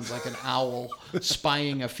around like an owl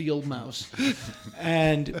spying a field mouse.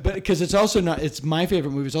 But because it's my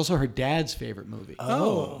favorite movie. It's also her dad's favorite movie.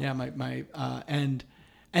 Oh. Yeah,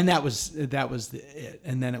 and that was it.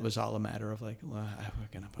 And then it was all a matter of like, well, we're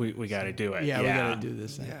gonna put We got to do it. we got to do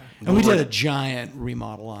this thing. Yeah. And we did a giant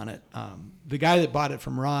remodel on it. The guy that bought it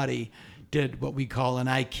from Roddy did what we call an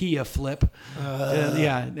IKEA flip.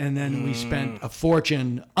 And then we spent a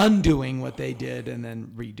fortune undoing what they did and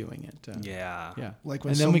then redoing it. Yeah. Yeah. Like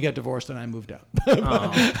when and then some- we got divorced and I moved out.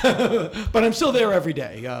 Oh. But I'm still there every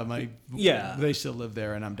day. Yeah. They still live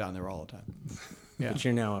there, and I'm down there all the time. Yeah. But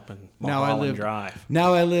you're now up in Now I Mulholland live. Drive.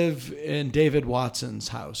 Now I live in David Watson's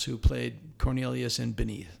house, who played Cornelius in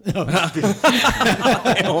Beneath.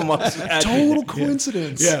 I almost had Total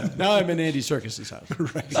coincidence. Yeah. Now I'm in Andy Serkis's house.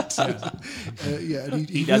 Right. Yeah. And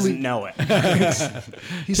He doesn't know it.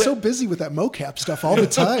 He's so busy with that mocap stuff all the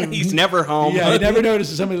time. He's never home. Yeah, I never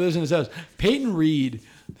noticed that somebody lives in his house. Peyton Reed,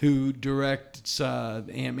 who directs the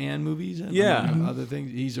Ant-Man movies and among other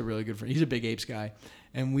things, he's a really good friend. He's a big Apes guy.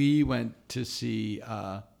 And we went to see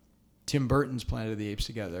Tim Burton's Planet of the Apes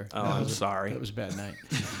together. Oh, I'm sorry. That was a bad night.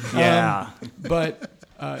 Yeah. But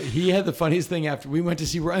he had the funniest thing after we went to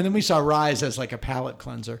see, and then we saw Rise as like a palate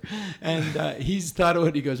cleanser. And he thought it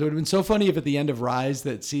would have been so funny if at the end of Rise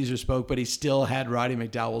that Caesar spoke, but he still had Roddy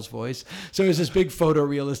McDowall's voice. So it was this big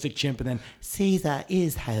photorealistic chimp, and then Caesar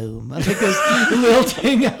is home. Like this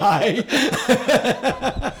lilting high.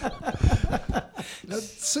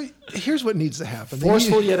 So here's what needs to happen.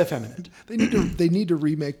 Forceful yet effeminate. They need to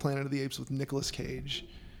remake Planet of the Apes with Nicolas Cage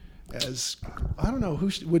as, I don't know,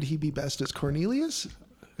 would he be best as Cornelius?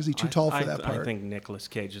 Is he too tall for that part? I think Nicolas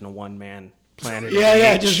Cage is a one-man Planet. Yeah,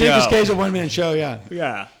 of the just Apes Nicolas show. Cage, a one-man show, yeah.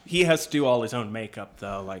 Yeah, he has to do all his own makeup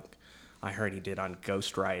though. Like I heard he did on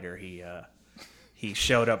Ghost Rider. He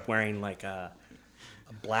showed up wearing like a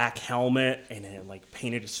black helmet and then like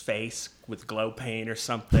painted his face with glow paint or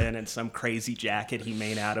something, and some crazy jacket he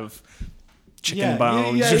made out of chicken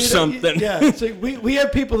bones or something. Yeah, it's like we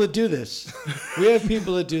have people that do this. We have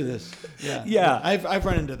people that do this. Yeah, Yeah. I've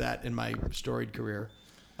run into that in my storied career.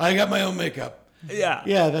 I got my own makeup. Yeah.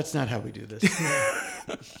 Yeah, that's not how we do this.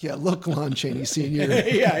 Yeah, look, Lon Chaney Sr.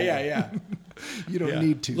 yeah. You don't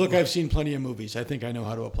need to. Look, I've seen plenty of movies. I think I know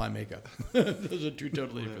how to apply makeup. Those are two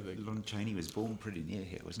totally different things. Lon Chaney was born pretty near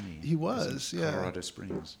here, wasn't he? He was, in yeah. Colorado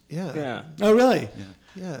Springs. Yeah. Yeah. Oh, really?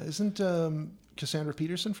 Yeah. Isn't Cassandra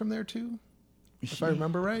Peterson from there too? If I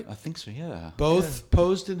remember right. I think so, yeah. Both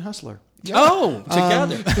posed in Hustler. Oh,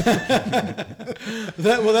 together.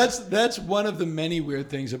 That's one of the many weird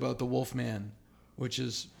things about The Wolfman, which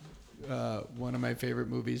is one of my favorite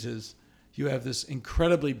movies. Is you have this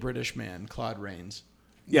incredibly British man, Claude Rains,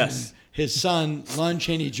 Yes. His son, Lon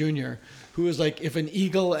Chaney Jr., who was like if an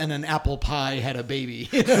eagle and an apple pie had a baby.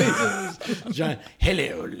 John,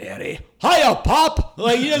 hello, Larry. Hiya, Pop.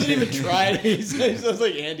 Like, he doesn't even try it. He sounds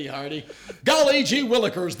like Andy Hardy. Golly gee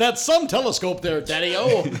willikers, that's some telescope there,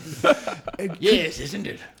 Daddy-O. Yes, isn't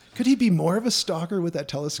it? Could he be more of a stalker with that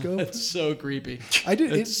telescope? It's so creepy.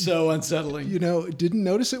 It's so unsettling. Didn't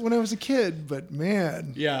notice it when I was a kid, but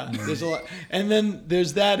man. Yeah, there's a lot. And then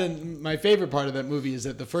there's that, and my favorite part of that movie is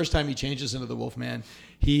that the first time he changes into the Wolfman,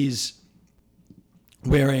 he's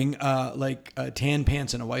wearing tan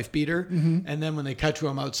pants and a wife beater. And then when they cut to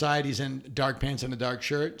him outside, he's in dark pants and a dark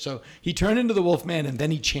shirt. So he turned into the Wolfman, and then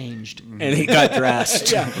he changed. And he got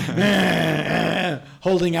dressed. Yeah.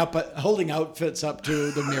 holding outfits up to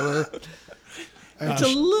the mirror. It's a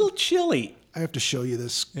little chilly. I have to show you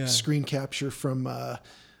this screen capture from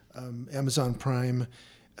Amazon Prime.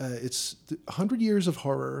 It's 100 Years of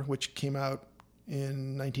Horror, which came out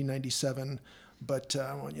in 1997. But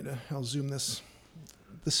I'll zoom this.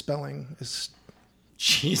 The spelling is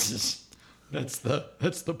Jesus. That's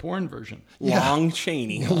the porn version. Long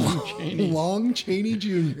Chaney. Long Chaney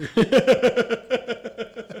Jr.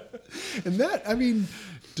 And that,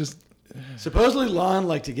 just Supposedly Lon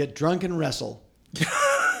liked to get drunk and wrestle.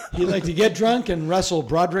 He liked to get drunk and wrestle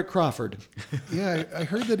Broderick Crawford. yeah, I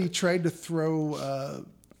heard that he tried to throw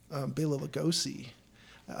Bela Lugosi.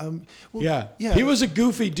 He was a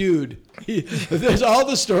goofy dude. There's all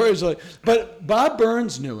the stories, but Bob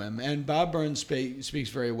Burns knew him, and Bob Burns speaks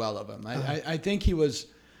very well of him. I think he was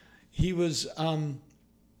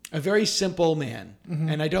a very simple man,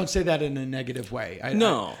 and I don't say that in a negative way. He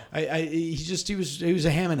was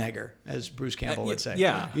a ham and egger, as Bruce Campbell would say.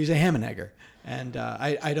 Yeah, he was a ham and egger, and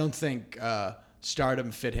I don't think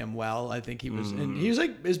stardom fit him well. I think he was, and he was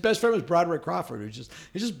like his best friend was Broderick Crawford, who's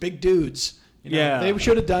just big dudes. They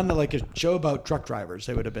should have done like a show about truck drivers.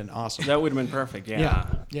 They would have been awesome. That would have been perfect. Yeah.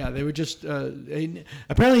 They would just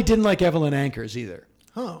apparently didn't like Evelyn Ankers either.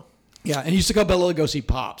 Oh. Yeah, and he used to call Bela Lugosi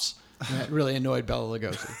Pops. That really annoyed Bela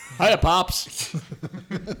Lugosi. Hiya, Pops.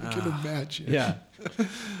 I can imagine. Yeah.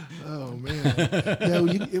 Oh man. Yeah.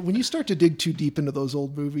 When you start to dig too deep into those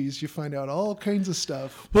old movies, you find out all kinds of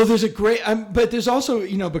stuff. Well, there's a great, but there's also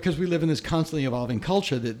because we live in this constantly evolving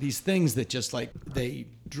culture, that these things that just like they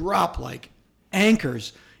drop like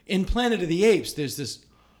anchors. In Planet of the Apes, there's this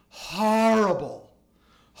horrible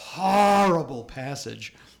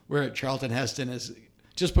passage where Charlton Heston is,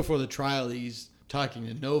 just before the trial, he's talking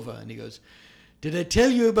to Nova, and he goes, "Did I tell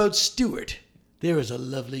you about Stuart? There was a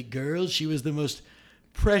lovely girl. She was the most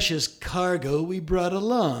precious cargo we brought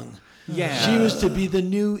along. Yeah. She was to be the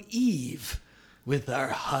new Eve, with our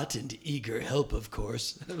hot and eager help, of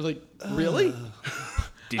course." I was like, really?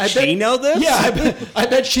 Did she know this? Yeah, I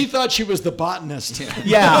bet she thought she was the botanist.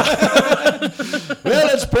 Yeah. Well,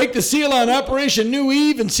 let's break the seal on Operation New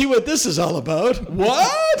Eve and see what this is all about.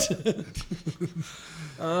 What?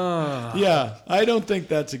 Yeah, I don't think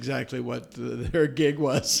that's exactly what her gig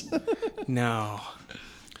was. No.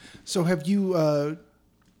 So have you, a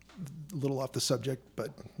little off the subject,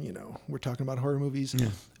 but we're talking about horror movies. Yeah.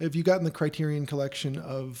 Have you gotten the Criterion collection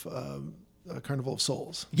of Carnival of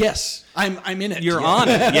Souls? Yes, I'm in it. You're on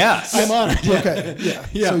it. Yes. I'm on it. Yeah. Okay. Yeah.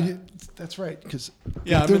 Yeah. So that's right. Because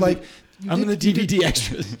Yeah, they're like, I'm in the DVD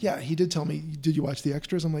extras. Yeah, he did tell me. Did you watch the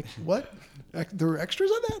extras? I'm like, what? There were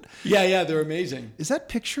extras on that? Yeah, they're amazing. Is that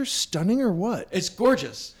picture stunning or what? It's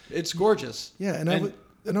gorgeous. It's gorgeous. Yeah, and I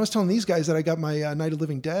was telling these guys that I got my Night of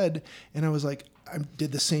Living Dead, and I was like, I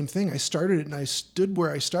did the same thing. I started it, and I stood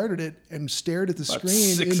where I started it and stared at the About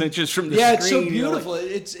screen. 6 inches from the Yeah, screen. it's so beautiful.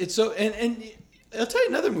 It's so and I'll tell you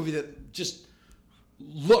another movie that just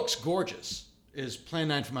looks gorgeous is Plan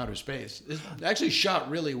 9 from Outer Space. It's actually shot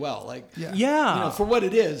really well. Like Yeah. for what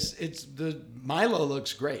it is, it's the Milo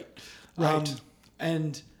looks great. Right.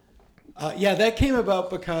 That came about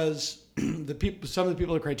because some of the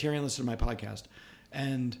people at Criterion listen to my podcast,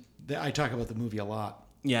 and I talk about the movie a lot.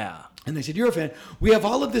 Yeah. And they said, "You're a fan. We have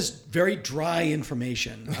all of this very dry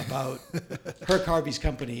information about Herc Harvey's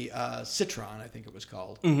company, Citron, I think it was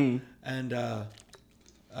called. Mm-hmm. And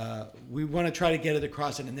we want to try to get it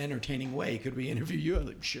across in an entertaining way. Could we interview you?" I was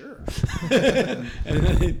like, "Sure." And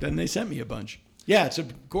then they sent me a bunch. Yeah, it's a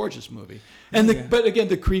gorgeous movie. And but again,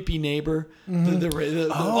 the creepy neighbor.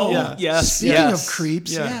 Mm-hmm. Yes. Speaking yes. of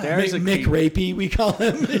creeps, yeah. There's Mick Rapey, we call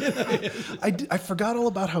him. I forgot all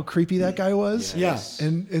about how creepy that guy was. Yes.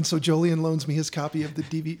 And so Jolien loans me his copy of the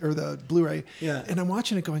DVD or the Blu-ray. Yeah. And I'm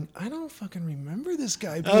watching it going, I don't fucking remember this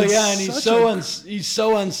guy. Oh yeah, and he's he's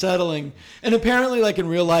so unsettling. And apparently, like in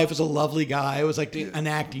real life, was a lovely guy. It was like an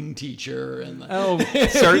acting teacher, and Oh,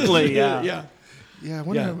 certainly, yeah. yeah. Yeah, I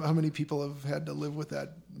wonder Yeah. how many people have had to live with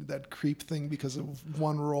that creep thing because of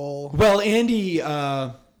one role. Well, Andy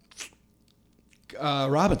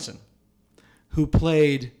Robinson, who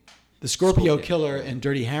played the Scorpio Killer in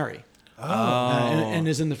Dirty Harry, and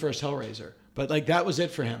is in the first Hellraiser. But like that was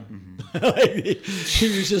it for him. Like,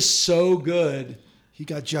 he was just so good. He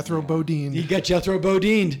got Jethro Bodine. He got Jethro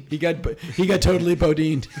Bodine. He got totally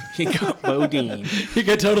Bodine. He got Bodine. He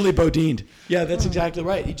got totally Bodined. Yeah, that's exactly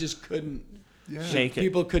right. He just couldn't. Shake it.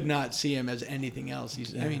 People could not see him as anything else.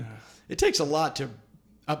 I mean, it takes a lot to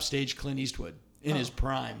upstage Clint Eastwood in his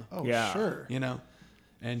prime. Oh, Yeah. sure. You know,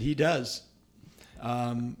 and he does.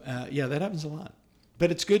 Yeah, that happens a lot.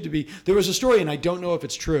 But it's good to be. There was a story, and I don't know if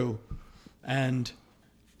it's true, and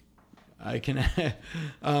I can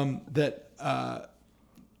that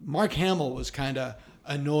Mark Hamill was kind of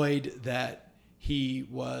annoyed that he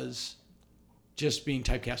was just being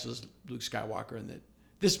typecast as Luke Skywalker, and that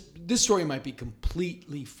this story might be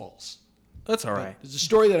completely false. That's all right. There's a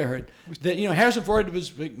story that I heard that Harrison Ford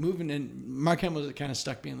was like, moving, and Mark Hamill was kind of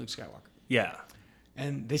stuck being Luke Skywalker. Yeah.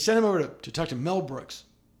 And they sent him over to talk to Mel Brooks,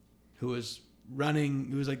 who was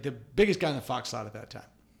like the biggest guy in the Fox lot at that time.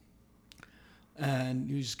 And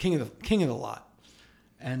he was king of the lot.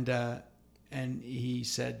 And he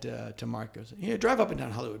said to Mark, goes, drive up and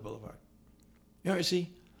down Hollywood Boulevard. You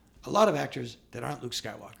see a lot of actors that aren't Luke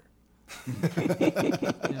Skywalker.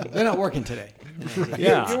 They're not working today.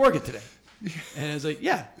 Yeah. You're working today. And it's like,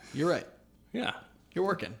 yeah, you're right. Yeah. You're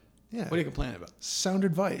working. Yeah. What are you complaining about? Sound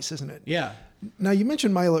advice, isn't it? Yeah. Now, you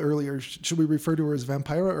mentioned Mila earlier. Should we refer to her as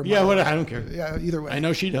Vampira or Yeah, Mila? I don't care. Yeah, either way. I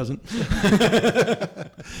know she doesn't.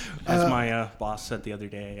 As my boss said the other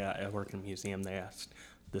day, I work in a museum, they asked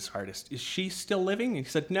this artist, is she still living? And he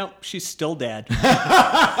said, no, she's still dead.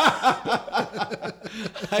 I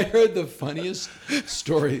heard the funniest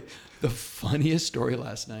story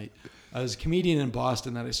last night. I was a comedian in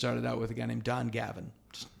Boston that I started out with, a guy named Don Gavin.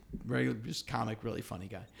 Just comic, really funny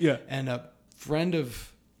guy. Yeah. And a friend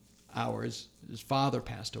of ours, his father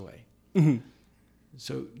passed away. Mm-hmm.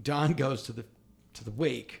 So Don goes to the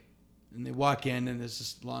wake, and they walk in, and there's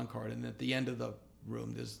this long corridor, and at the end of the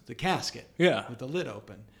room there's the casket. Yeah. With the lid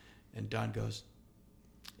open. And Don goes,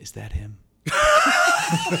 "Is that him?"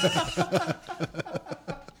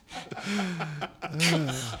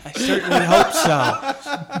 I certainly hope so.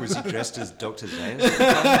 Was he dressed as Dr. Zayas?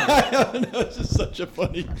 I don't know, it's just such a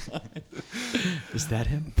funny line. Is that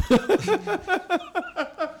him?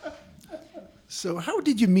 So how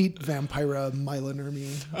did you meet Vampira Mila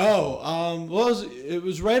Nurmi? Well, it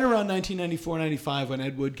was right around 1994, 95 when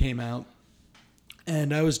Ed Wood came out.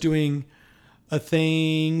 And I was doing a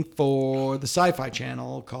thing for the Sci-Fi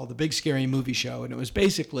Channel called The Big Scary Movie Show. And it was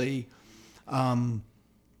basically, it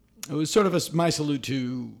was sort of my salute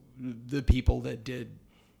to the people that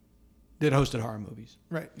hosted horror movies.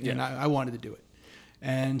 Right. And I wanted to do it.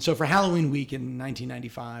 And so for Halloween week in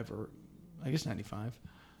 1995, or I guess 95,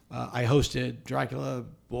 I hosted Dracula,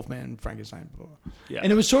 Wolfman, Frankenstein, blah, blah, blah. Yeah.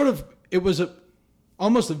 And it was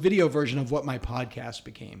almost a video version of what my podcast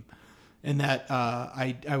became. In that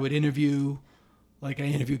I would interview, like I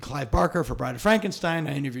interviewed Clive Barker for Bride of Frankenstein.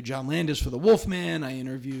 I interviewed John Landis for The Wolfman. I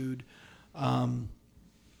interviewed, I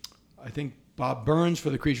think, Bob Burns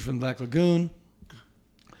for The Creature from the Black Lagoon.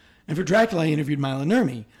 And for Dracula, I interviewed Mila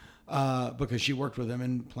Nurmi because she worked with him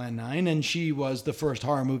in Plan 9, and she was the first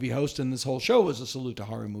horror movie host, and this whole show was a salute to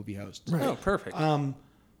horror movie hosts. Right. Oh, perfect.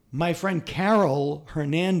 My friend Carol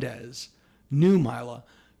Hernandez knew Mila.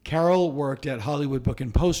 Carol worked at Hollywood Book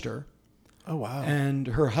and Poster. Oh, wow. And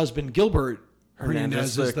her husband, Gilbert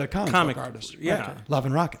Hernandez, is the comic book artist. Yeah. Okay. Love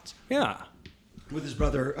and Rockets. Yeah. With his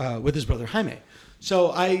brother Jaime.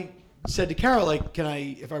 So I said to Carol, like,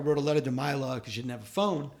 if I wrote a letter to Mila, because she didn't have a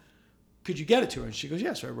phone, could you get it to her? And she goes,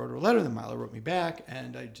 yes. So I wrote her a letter, and then Mila wrote me back,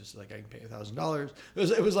 and I just, like, I can pay $1,000.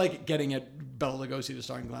 It was like getting at Bela Lugosi to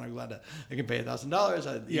star in Glenn or Glenda. I can pay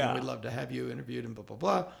 $1,000. We'd love to have you interviewed, and blah, blah,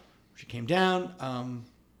 blah. She came down.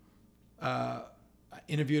 I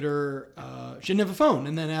interviewed her. She didn't have a phone.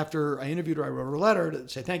 And then after I interviewed her, I wrote her a letter to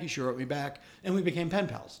say thank you. She wrote me back, and we became pen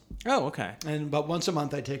pals. Oh, okay. And about once a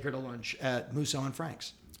month, I'd take her to lunch at Musso and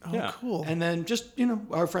Frank's. Oh, Yeah. cool. And then just,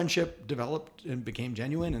 our friendship developed and became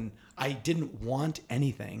genuine, and I didn't want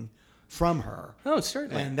anything from her. Oh,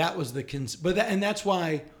 certainly. And that was and that's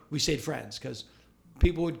why we stayed friends, because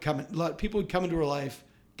people would come into her life,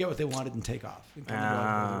 get what they wanted, and take off. And come into her life,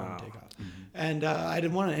 get what they wanted, and take off. And I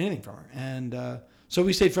didn't want anything from her. And so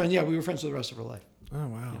we stayed friends. Yeah, we were friends for the rest of her life. Oh,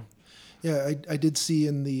 wow. Yeah, I did see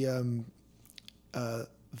in the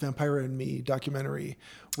Vampira and Me documentary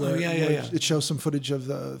where, yeah. it shows some footage of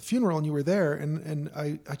the funeral, and you were there, and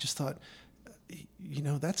I just thought, you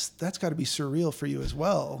know, that's got to be surreal for you as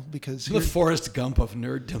well, because The Forrest Gump of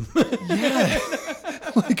nerddom. yeah,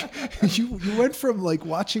 like you went from like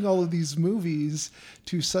watching all of these movies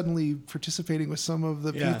to suddenly participating with some of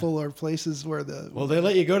the Yeah. people or places where the Well, they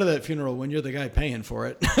let you go to that funeral when you're the guy paying for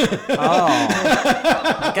it.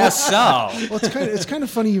 I guess so. well, it's kind of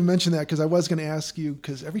funny you mentioned that, because I was going to ask you,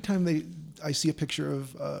 because every time I see a picture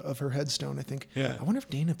of her headstone, I think, Yeah. I wonder if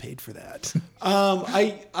Dana paid for that.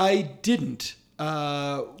 I didn't.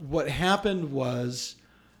 What happened was,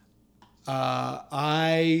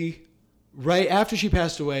 right after she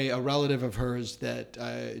passed away, a relative of hers that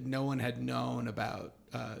no one had known about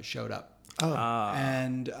showed up,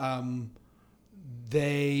 and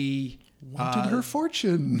they Wanted her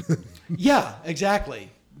fortune. yeah,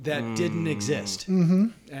 exactly. That didn't exist,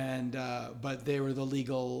 and but they were the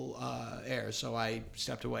legal heirs. So I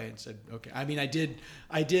stepped away and said, "Okay." I mean, I did.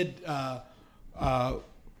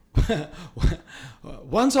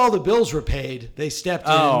 Once all the bills were paid, they stepped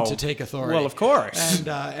in to take authority. Well, of course.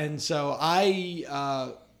 And so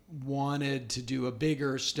I wanted to do a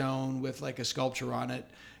bigger stone with like a sculpture on it,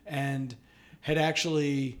 and had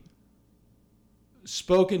actually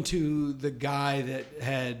spoken to the guy that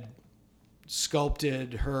had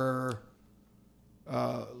sculpted her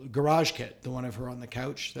garage kit, the one of her on the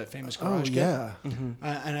couch, that famous garage kit. yeah.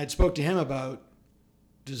 And I'd spoke to him about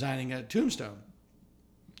designing a tombstone,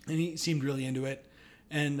 and he seemed really into it.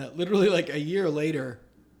 And literally like a year later,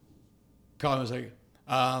 Colin was like,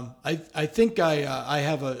 I think I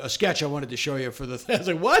have a sketch I wanted to show you for the thing. I was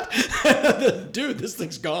like, what? Dude, this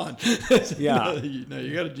thing's gone. Yeah. No,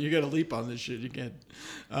 you gotta leap on this shit. You can't.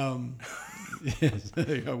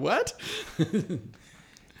 What?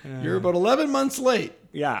 You're about 11 months late.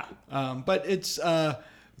 Yeah. But it's the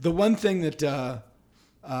one thing that.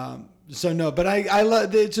 So no, but I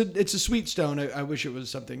love it's a sweet stone. I wish it was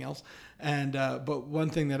something else. And but one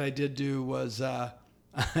thing that I did do was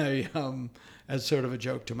as sort of a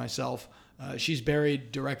joke to myself, she's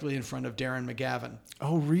buried directly in front of Darren McGavin.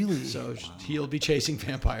 Oh, really? So he'll be chasing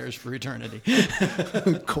vampires for eternity.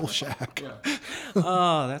 Kolchak.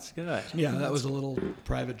 Oh, that's good. Yeah, that was a little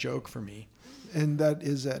private joke for me. And that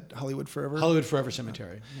is at Hollywood Forever? Hollywood Forever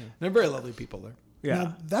Cemetery. Yeah. They're very lovely people there. Yeah.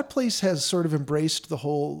 Now, that place has sort of embraced the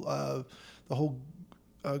whole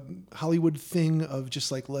Hollywood thing of just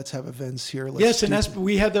like, let's have events here. Yes, and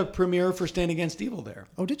we had the premiere for Stand Against Evil there.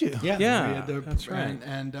 Oh, did you? Yeah, Yeah, we had that's right.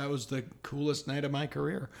 And that was the coolest night of my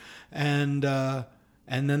career. And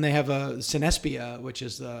then they have a Cinespia, which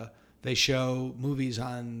is they show movies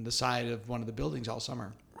on the side of one of the buildings all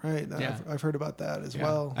summer. Right. Yeah. I've heard about that as Yeah.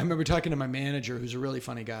 well. I remember talking to my manager, who's a really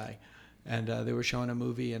funny guy, and they were showing a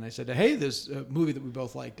movie, and I said, "Hey, this movie that we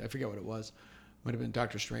both liked. I forget what it was. Might have been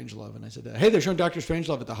Dr. Strangelove." And I said, "Hey, they're showing Dr.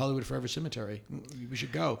 Strangelove at the Hollywood Forever Cemetery. We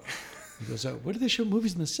should go." He goes, "Where do they show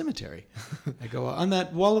movies in the cemetery?" I go, "On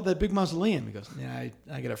that wall of that big mausoleum." He goes, "Yeah,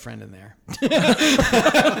 I got a friend in there."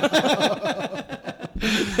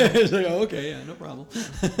 It's like, "Oh, okay, yeah, no problem."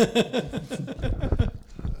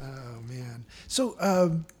 Oh man. So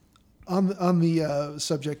on the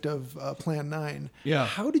subject of Plan 9, Yeah.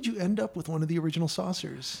 how did you end up with one of the original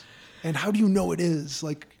saucers? And how do you know it is?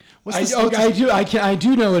 Like, I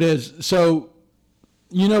do know it is. So,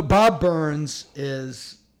 Bob Burns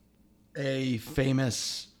is a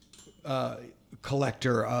famous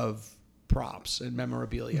collector of props and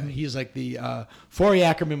memorabilia. He's like the Forey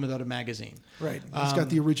Ackerman without a magazine. Right. He's got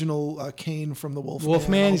the original cane from the Wolfman.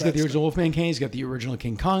 Wolfman. all He's got that the original Wolfman cane. He's got the original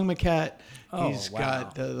King Kong maquette. Oh, He's wow.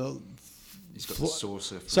 got He's got the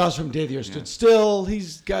saucer. saucer from Day the Earth Stood Still.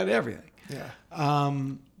 He's got everything. stuff. Yeah.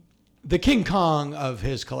 The King Kong of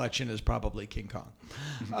his collection is probably King Kong.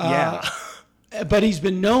 Yeah. But he's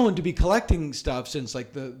been known to be collecting stuff since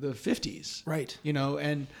like the 50s. Right.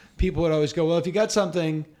 And people would always go, well, if you got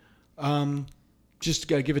something, just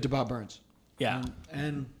got to give it to Bob Burns. Yeah.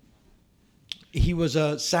 And he was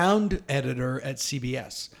a sound editor at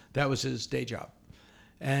CBS. That was his day job.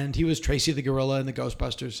 And he was Tracy the Gorilla in the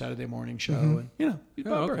Ghostbusters Saturday morning show. And, he's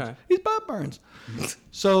Bob okay. Burns. He's Bob Burns.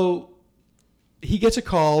 So he gets a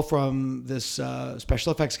call from this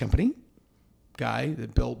special effects company guy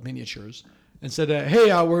that built miniatures and said,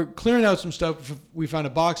 hey, we're clearing out some stuff. We found a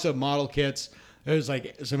box of model kits. There's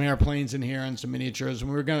like some airplanes in here and some miniatures,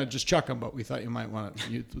 and we were going to just chuck them, but we thought you might want it.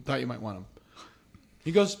 You thought you might want them.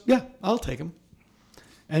 He goes, yeah, I'll take them.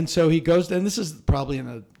 And so he goes, and this is probably in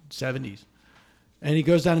the 70s, and he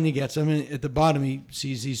goes down and he gets them, and at the bottom he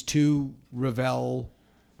sees these two Revell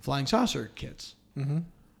flying saucer kits.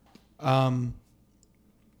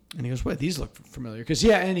 And he goes, wait, these look familiar. Because,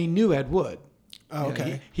 and he knew Ed Wood. Oh,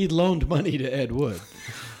 okay. He'd loaned money to Ed Wood.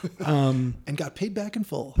 And got paid back in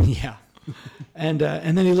full. Yeah. And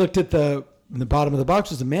then he looked at the bottom of the box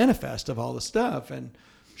was the manifest of all the stuff, and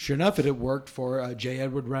sure enough, it had worked for J.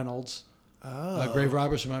 Edward Reynolds, Grave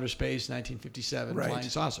Robbers from Outer Space, 1957, Right. Flying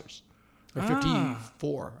Saucers, or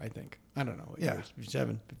 54, I think. I don't know. What Yeah. year it was,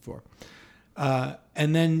 57, 54.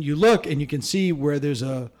 And then you look and you can see where there's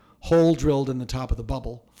a hole drilled in the top of the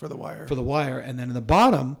bubble For the wire. for the wire, and then in the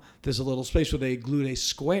bottom there's a little space where they glued a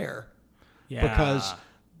square Yeah. because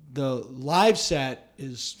the live set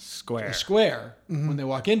is Square. a square when they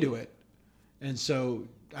walk into it, and so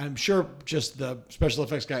I'm sure just the special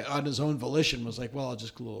effects guy on his own volition was like, well, I'll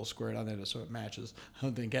just glue a little square down there so it matches. I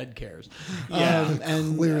don't think Ed cares. Yeah.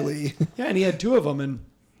 And Clearly. yeah, and he had two of them, and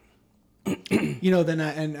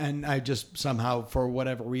then I just somehow, for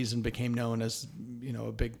whatever reason, became known as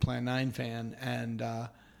a big Plan 9 fan, and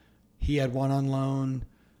he had one on loan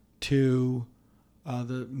to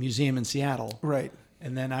the museum in Seattle, Right.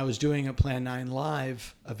 and then I was doing a Plan 9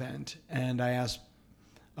 live event, and I asked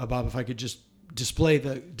Bob if I could just display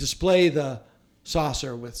the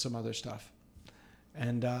saucer with some other stuff,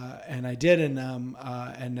 and I did, and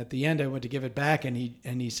at the end I went to give it back, and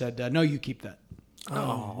he said, no, you keep that.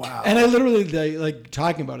 Oh, wow. And I literally, like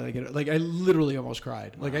talking about it, I literally almost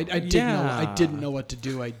cried. Like I didn't know what to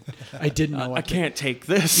do. I didn't know what I can't take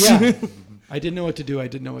this. Yeah. I didn't know what to do. I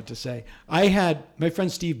didn't know what to say. I had my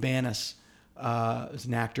friend Steve Bannis, is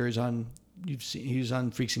an actor. He was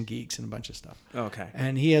on Freaks and Geeks and a bunch of stuff. Okay.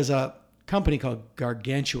 And he has a company called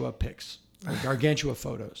Gargantua Pics, or Gargantua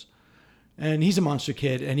Photos. And he's a monster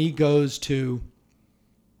kid, and he goes to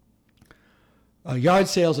yard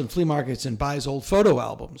sales and flea markets and buys old photo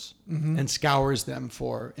albums and scours them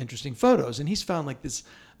for interesting photos. And he's found like this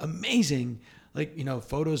amazing,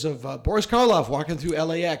 photos of Boris Karloff walking through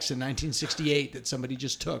LAX in 1968 that somebody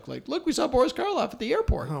just took. Like, look, we saw Boris Karloff at the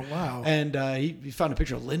airport. Oh, wow. And he found a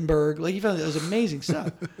picture of Lindbergh. Like, he found it was amazing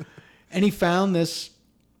stuff. And he found this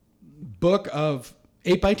book of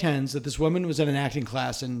 8x10s that this woman was at an acting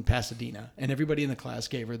class in Pasadena, and everybody in the class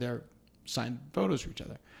gave her their signed photos for each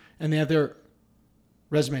other, and they have their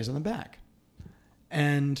resumes on the back,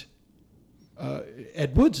 and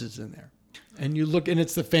Ed Wood's is in there, and you look, and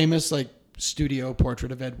it's the famous studio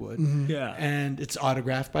portrait of Ed Wood, Yeah. and it's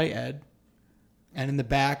autographed by Ed, and in the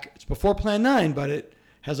back it's before Plan 9, but it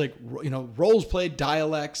has roles played,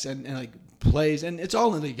 dialects, and plays, and it's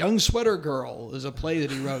all in The Young Sweater Girl is a play that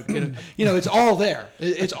he wrote. It's all there.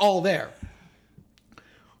 It's all there.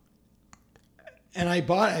 And I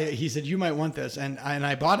bought it. He said, you might want this. And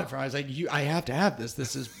I bought it for him. I was like, I have to have this.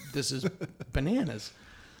 This is bananas.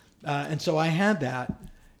 And so I had that.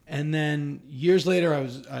 And then years later, I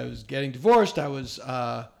was getting divorced. I was,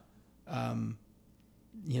 kind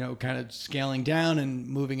of scaling down and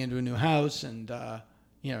moving into a new house. And,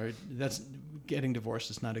 that's getting divorced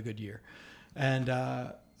is not a good year. And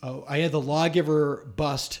I had the Lawgiver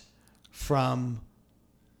bust from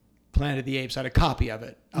Planet of the Apes. I had a copy of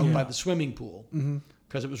it out by the swimming pool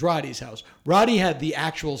because it was Roddy's house. Roddy had the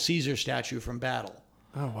actual Caesar statue from Battle.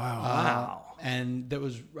 Oh, wow. Wow. And that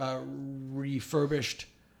was refurbished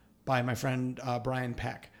by my friend Brian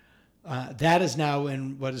Peck. That is now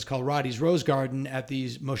in what is called Roddy's Rose Garden at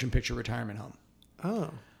the Motion Picture Retirement Home. Oh.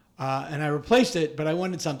 And I replaced it, but I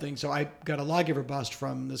wanted something, so I got a Lawgiver bust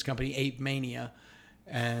from this company, Ape Mania,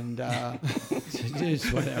 and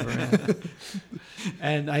it's whatever. Man.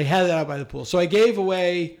 And I had that out by the pool. So so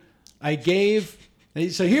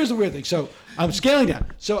here's the weird thing. So I'm scaling down.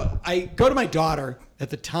 So I go to my daughter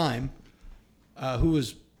at the time, who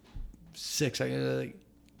was 6. I do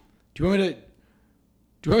you want me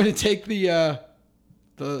to take the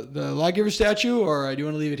Lawgiver statue, or do you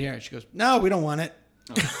want to leave it here? And she goes, no, we don't want it.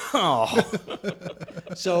 Oh.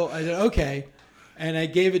 So I said, okay. And I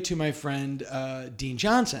gave it to my friend Dean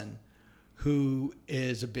Johnson, who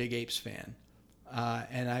is a big Apes fan.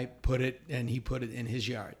 And he put it in his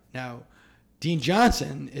yard. Now, Dean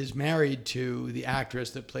Johnson is married to the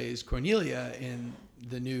actress that plays Cornelia in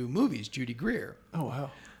the new movies, Judy Greer. Oh,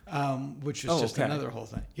 wow. Which was just another whole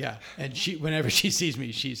thing. Yeah. And whenever she sees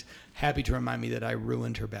me, she's happy to remind me that I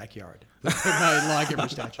ruined her backyard with my Lawgiver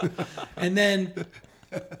statue. And then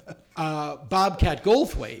Bobcat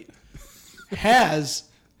Goldthwait has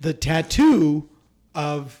the tattoo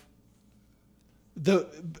of the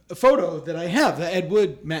photo that I have, the Ed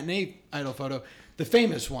Wood matinee idol photo, the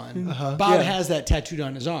famous one. Bob has that tattooed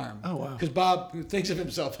on his arm. Oh, wow. Because Bob thinks of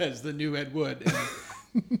himself as the new Ed Wood. And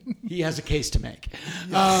he has a case to make.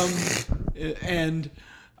 And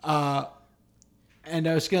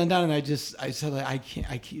I was scaling down, and I said, I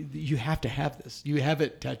can't, you have to have this. You have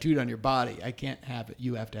it tattooed on your body. I can't have it.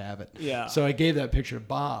 You have to have it. Yeah. So I gave that picture to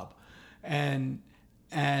Bob, and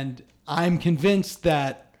I'm convinced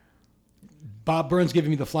that Bob Burns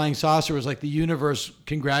giving me the flying saucer was like the universe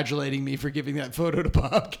congratulating me for giving that photo to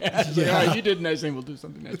Bobcat. It's like, all right, you did a nice thing. We'll do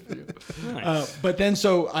something nice for you. Nice. But then,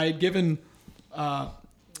 so I had given the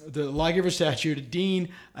lawgiver statue to Dean.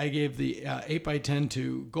 I gave the 8x10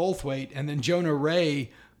 to Goldthwait, and then Jonah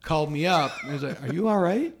Ray called me up. And he was like, "Are you all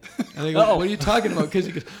right?" And I go, "What are you talking about?" Because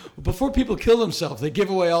he goes, well, "Before people kill themselves, they give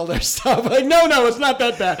away all their stuff." I'm like, no, it's not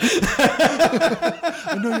that bad.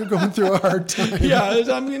 I know you're going through a hard time. Yeah,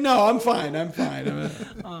 I'm fine.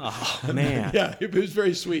 Oh man. Yeah, it was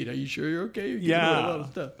very sweet. Are you sure you're okay? You're giving away a lot of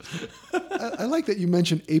stuff. I like that you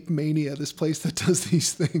mentioned Ape Mania, this place that does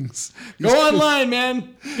these things. Go online,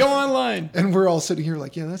 man. Go online. And we're all sitting here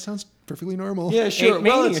like, yeah, that sounds perfectly normal. Yeah, sure. Ape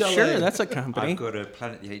Well, Mania, it's LA. sure, that's a company. I've got a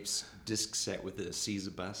Planet of the Apes disc set with a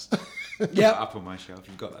Caesar bust. Yep. Up on my shelf.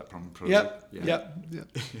 You've got that from probably. Yep. Yeah. Yep. Yeah.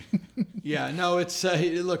 Yeah. No, it's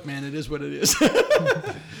look, man. It is what it is.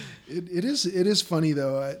 It is funny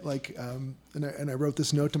though. And I wrote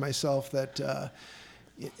this note to myself that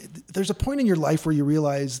there's a point in your life where you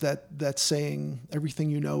realize that saying everything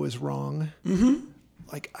you know is wrong. Mm-hmm.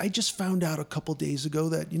 Like I just found out a couple days ago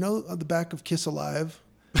that on the back of Kiss Alive,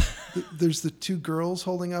 there's the two girls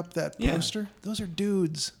holding up that poster. Those are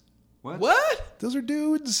dudes. What? Those are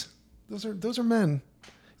dudes. Those are men.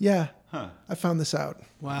 Yeah. Huh. I found this out.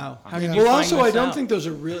 Wow. How did you Well, find also, this I don't out? think those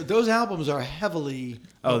are real. Those albums are heavily.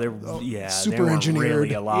 super they were engineered.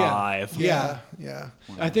 really alive. Yeah.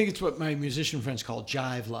 I think it's what my musician friends call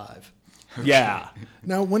jive live. Yeah.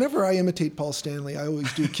 Now, whenever I imitate Paul Stanley, I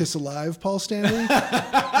always do Kiss Alive Paul Stanley.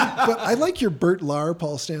 But I like your Bert Lahr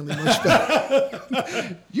Paul Stanley much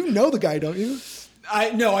better. You know the guy, don't you? I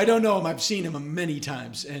don't know him. I've seen him many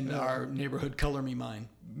times in our neighborhood Color Me Mine.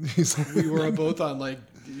 We were both on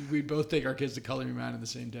we both take our kids to Color Me Mine on the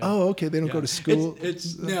same day. Oh, okay. They don't go to school.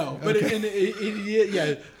 It's no, but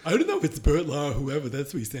yeah. I don't know if it's Bert Lahr or whoever.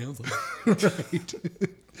 That's what he sounds like. Right.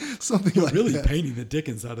 Something like Really that. painting the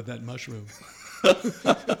Dickens out of that mushroom.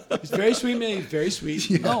 He's very sweet, man. He's very sweet.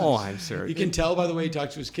 Yeah. Oh, I'm sorry. You can tell by the way he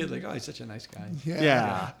talks to his kid, like, oh, he's such a nice guy.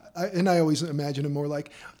 Yeah. I always imagine him more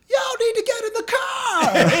like, y'all need to get in the car.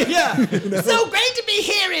 Yeah. So great to be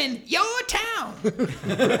here in your town.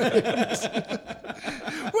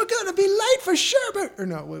 We're going to be late for sherbet. Or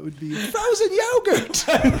no, it would be frozen yogurt.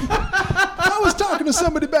 I was talking to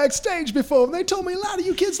somebody backstage before, and they told me a lot of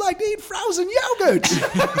you kids like to eat frozen yogurt.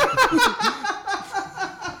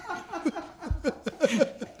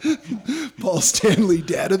 Paul Stanley,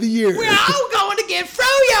 Dad of the Year. We're all going to get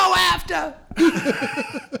froyo after.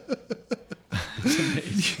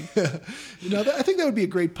 Yeah. I think that would be a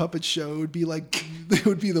great puppet show. It would be like, it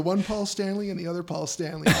would be the one Paul Stanley and the other Paul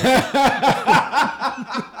Stanley.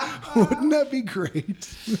 Wouldn't that be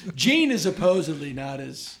great? Gene is supposedly not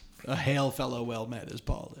as a hail fellow well met as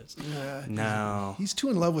Paul is. No. He's too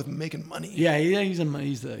in love with making money. Yeah, he's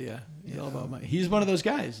all about money. He's one of those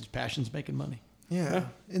guys. His passion's making money. Yeah.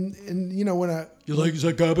 And when Is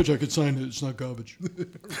that garbage? I could sign it. It's not garbage.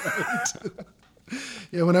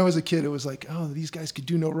 when I was a kid, it was like, oh, these guys could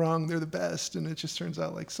do no wrong. They're the best. And it just turns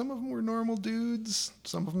out like some of them were normal dudes.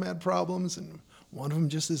 Some of them had problems. And one of them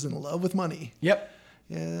just is in love with money. Yep.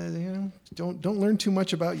 Yeah. Don't learn too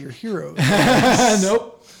much about your heroes.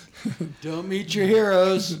 Nope. Don't meet your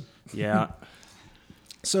heroes. Yeah.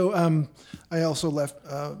 So I also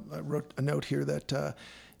I wrote a note here that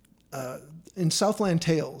in Southland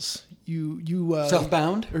Tales, you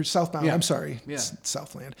Southbound? or Southbound. Yeah. I'm sorry, Yeah. It's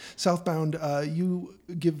Southland. Southbound. You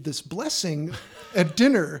give this blessing at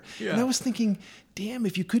dinner, Yeah. and I was thinking, damn,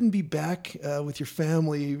 if you couldn't be back with your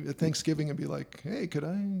family at Thanksgiving and be like, hey, could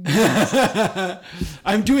I?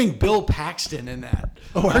 I'm doing Bill Paxton in that.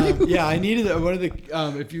 Oh, are you? Yeah, I needed one of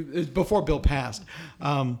the before Bill passed.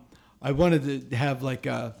 I wanted to have like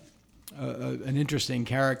an interesting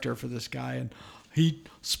character for this guy, and he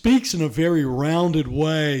speaks in a very rounded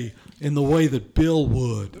way, in the way that Bill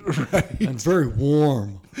would, right? And very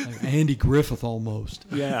warm, like Andy Griffith almost.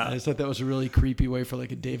 Yeah. I just thought that was a really creepy way for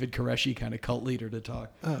like a David Koreshi kind of cult leader to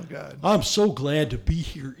talk. Oh God. I'm so glad to be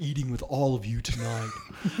here eating with all of you tonight.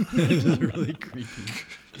 It's really creepy.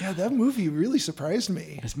 Yeah, that movie really surprised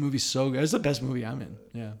me. This movie's so good. It's the best movie I'm in.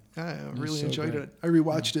 Yeah. I really so enjoyed great. it. I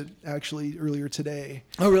rewatched it actually earlier today.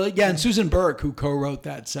 Oh, really? Yeah. And Susan Burke, who co-wrote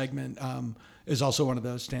that segment, is also one of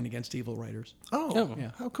the Stand Against Evil writers. Oh,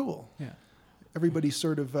 yeah. How cool. Yeah. Everybody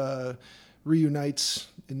sort of reunites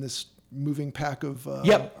in this moving pack of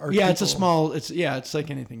Yep. art Yeah. It's a people. small. It's like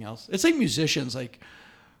anything else. It's like musicians. Like,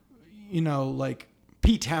 like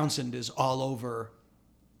Pete Townsend is all over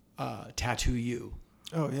Tattoo You.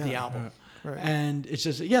 Oh yeah. The album. Right. And it's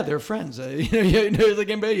just, yeah, they're friends. It's like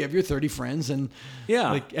anybody, you have your 30 friends, and Yeah.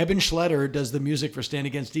 like Eben Schletter does the music for Stand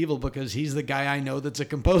Against Evil because he's the guy I know that's a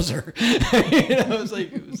composer. It's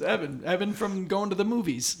like, it was Eben from going to the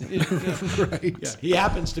movies. Right. Yeah, he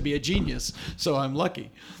happens to be a genius, so I'm lucky.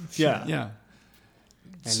 Yeah. Yeah.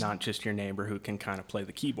 And not just your neighbor who can kind of play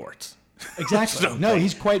the keyboards. Exactly. No,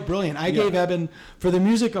 he's quite brilliant. I gave Eben, for the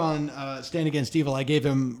music on Stand Against Evil, I gave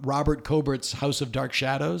him Robert Cobert's House of Dark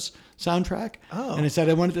Shadows soundtrack. Oh. And I said,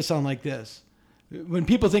 I want it to sound like this. When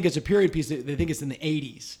people think it's a period piece, they think it's in the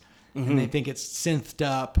 80s. And they think it's synthed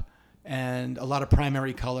up and a lot of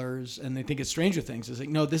primary colors. And they think it's Stranger Things. It's like,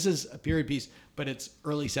 no, this is a period piece, but it's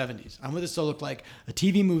early 70s. I want this to look like a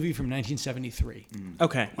TV movie from 1973.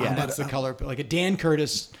 Okay. And Yeah. that's the color, like a Dan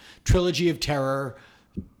Curtis trilogy of terror,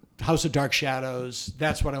 House of Dark Shadows.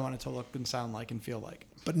 That's what I want it to look and sound like and feel like.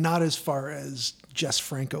 But not as far as Jess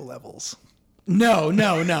Franco levels. No.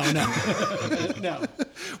 No.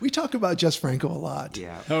 We talk about Jess Franco a lot.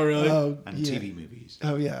 Yeah. Oh, really? And yeah. TV movies.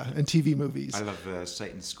 Oh, yeah. And TV movies. I love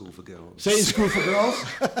Satan's School for Girls. Satan's School for Girls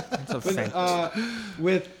It's a fan-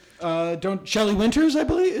 with don't Shelley Winters, I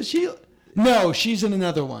believe. Is she? No, she's in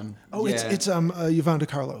another one. Oh, Yeah. it's Yvonne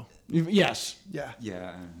DiCarlo. Yes. Yeah.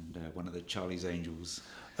 Yeah, and one of the Charlie's Angels.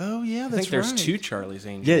 Oh, yeah, I that's think there's right. 2 Charlie's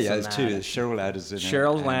Angels. Yeah, in there's two. that. There's Cheryl Ladd is in it.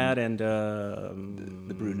 Cheryl and Ladd and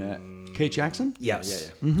the brunette. Kate Jackson,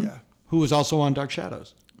 yes. Yeah. who was also on Dark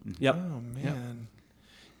Shadows. Yep. Oh, man.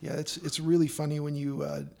 Yeah, it's really funny when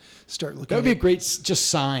you start looking That would be a at great just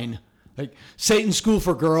sign. Like Satan's School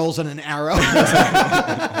for Girls and an arrow.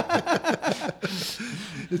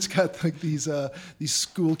 it's got like these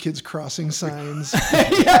school kids crossing signs.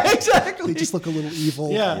 Yeah, exactly. They just look a little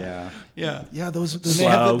evil. Yeah. Yeah. Yeah, those They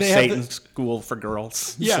have Slow. the- they have the- Satan's School for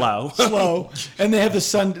Girls. Yeah, Slow. slow. And they have the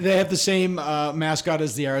same mascot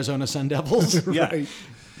as the Arizona Sun Devils. Yeah. Right.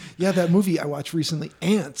 Yeah, that movie I watched recently,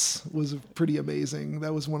 Ants, was pretty amazing.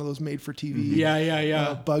 That was one of those made-for-TV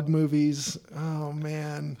Yeah. bug movies. Oh,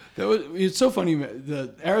 man. It's so funny.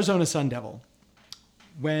 The Arizona Sun Devil,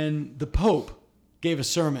 when the Pope gave a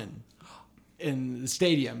sermon in the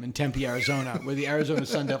stadium in Tempe, Arizona, where the Arizona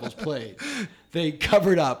Sun Devils played, they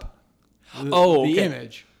covered up the okay.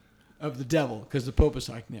 image of the devil because the Pope was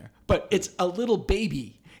talking there. But it's a little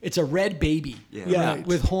baby. It's a red baby Yeah. Right.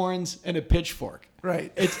 with horns and a pitchfork.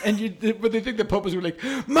 Right. But they think the Pope was gonna be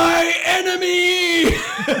like, my enemy.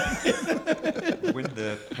 When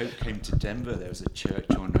the Pope came to Denver, there was a church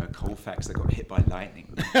on Colfax that got hit by lightning.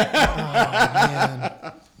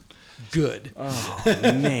 Man. Good. Oh,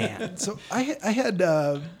 man. So I had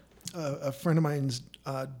a friend of mine's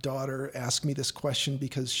daughter ask me this question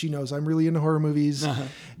because she knows I'm really into horror movies,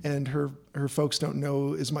 and her folks don't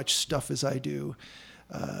know as much stuff as I do.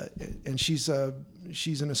 And she's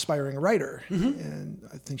an aspiring writer, and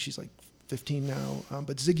I think she's like 15 now.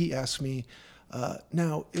 But Ziggy asked me,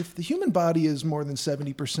 now, if the human body is more than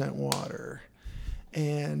 70% water,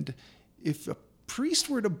 and if a priest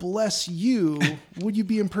were to bless you, would you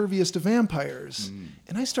be impervious to vampires?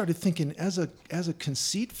 And I started thinking, as a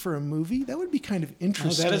conceit for a movie, that would be kind of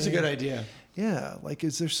interesting. That is a good idea. Yeah, like,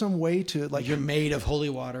 is there some way to like You're made of holy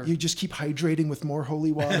water. you just keep hydrating with more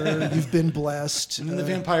holy water? You've been blessed. And then the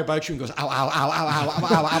vampire bites you and goes, ow, ow, ow, ow, ow, ow,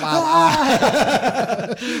 ow, ow,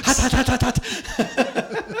 ow. Hot, hot, hot, hot,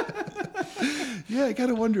 hot. Yeah, I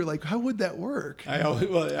gotta wonder, like, how would that work?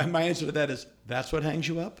 My answer to that is, that's what hangs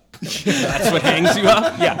you up? That's what hangs you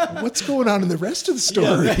up? Yeah. What's going on in the rest of the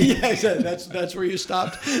story? That's where you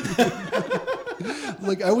stopped?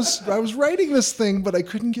 Like, I was writing this thing, but I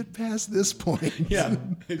couldn't get past this point. Yeah,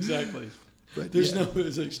 exactly. But There's yeah.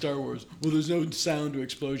 it's like Star Wars. Well, there's no sound to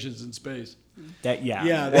explosions in space.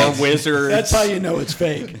 Yeah. Or that's- wizards. That's how you know it's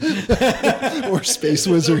fake. Or space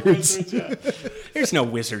wizards. There's no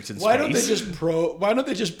wizards in space. Why don't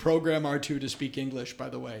they just program R2 to speak English, by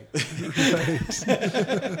the way?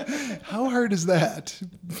 How hard is that?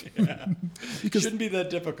 Because Shouldn't be that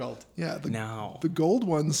difficult. yeah, No. the gold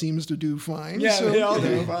one seems to do fine. Yeah, so, they all you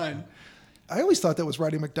do know. fine. I always thought that was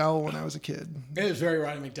Roddy McDowell when I was a kid. It was very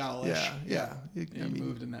Roddy McDowell-ish. Yeah. He I mean,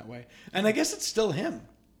 moved in that way. And I guess it's still him.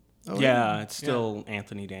 Yeah, it's still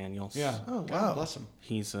Anthony Daniels. Yeah. Oh, God wow. bless him.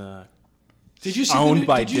 He's Did you see owned the new,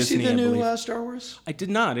 by did you see Disney, the I new believe. Star Wars? I did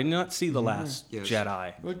not see The Last Yes.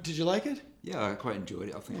 Jedi. Did you like it? Yeah, I quite enjoyed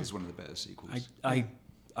it. I think it was one of the better sequels. I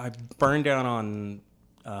burned down on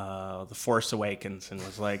The Force Awakens and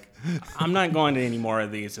was like, I'm not going to any more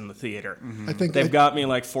of these in the theater. I think They've got me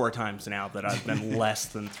like 4 times now that I've been less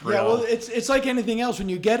than thrilled. Yeah, well, it's like anything else. When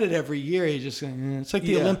you get it every year, you just it's like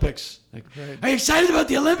the Yeah. Olympics. Like, Right. are you excited about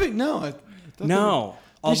the Olympics? No. I thought No.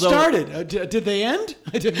 Although, started. Did they end?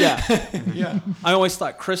 Yeah. Yeah. I always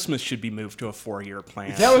thought Christmas should be moved to a 4-year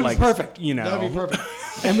plan. That would be perfect. You know, that would be perfect.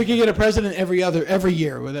 And we could get a president every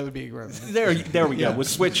year. Well, that would be great. There we go. We'll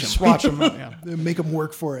switch them. Swatch them. Yeah. Make them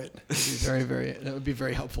work for it. That would be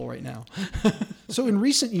very helpful right now. So in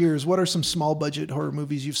recent years, what are some small budget horror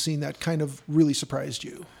movies you've seen that kind of really surprised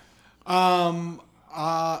you?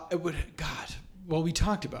 Well, we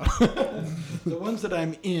talked about the ones that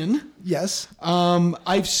I'm in. Yes.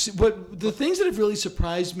 The things that have really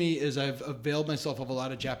surprised me is I've availed myself of a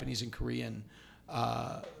lot of Japanese and Korean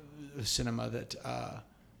cinema that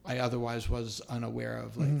I otherwise was unaware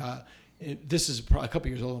of. Like this is probably a couple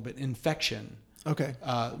years old, but Infection. Okay.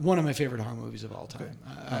 One of my favorite horror movies of all time.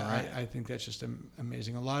 Okay. I think that's just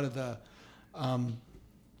amazing. A lot of the,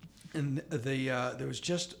 there was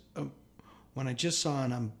just one I just saw,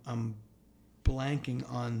 and I'm blanking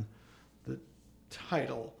on the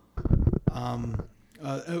title.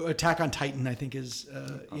 Attack on Titan, I think is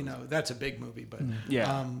that's a big movie, but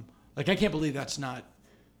Yeah. I can't believe that's not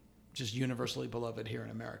just universally beloved here in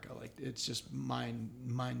America. Like it's just mind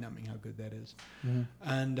numbing how good that is.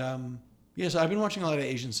 And so I've been watching a lot of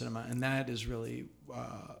Asian cinema, and that is really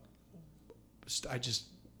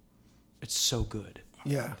it's so good.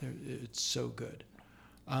 Yeah. It's so good.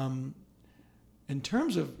 In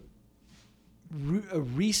terms of a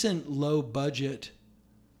recent low budget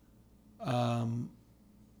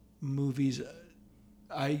movies,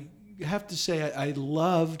 I have to say I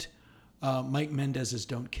loved Mike Mendez's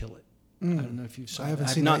 "Don't Kill It." I don't know if you've saw. I haven't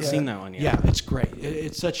that. seen Not that yet. seen that one yet. Yeah, it's great.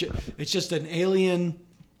 It's just an alien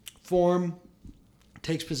form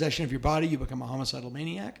takes possession of your body. You become a homicidal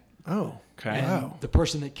maniac. Oh. Okay. And Wow. the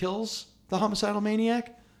person that kills the homicidal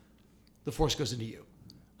maniac, the force goes into you.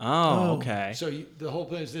 Oh, okay. So the whole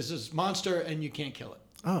thing is this is monster, and you can't kill it.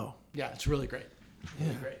 Oh. Yeah, it's really great.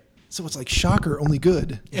 Really great. So it's like Shocker, only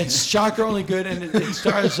good. It's Shocker only good, and it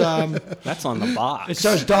stars That's on the box. it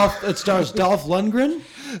stars Dolph Lundgren,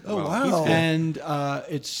 Oh, wow. and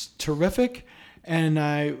it's terrific. And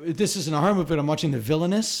this isn't a horror movie, but I'm watching The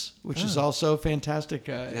Villainous, which is also fantastic.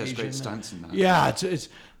 It has Asian, great stunts in that. Yeah, it's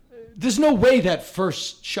there's no way that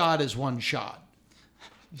first shot is one shot.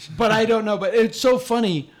 But I don't know. But it's so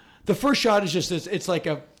funny. The first shot is just this. It's like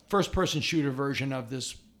a first-person shooter version of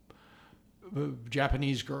this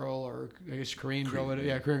Japanese girl, or I guess Korean girl.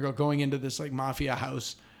 Korean girl going into this like mafia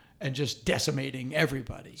house and just decimating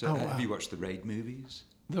everybody. So have you watched the Raid movies?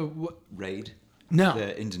 Raid? No.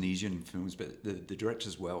 They're Indonesian films, but the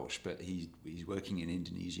director's Welsh, but he's working in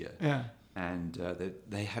Indonesia. Yeah. And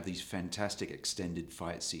they have these fantastic extended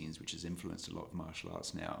fight scenes, which has influenced a lot of martial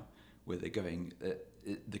arts now, where they're going,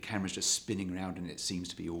 the camera's just spinning around and it seems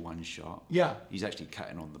to be all one shot. Yeah. He's actually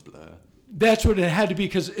cutting on the blur. That's what it had to be,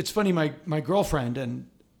 because it's funny. My girlfriend, and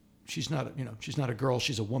she's not a girl,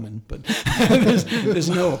 she's a woman, but there's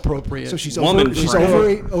no appropriate. So she's Woman over, she's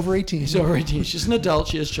friend. over 18. She's over 18. She's an adult.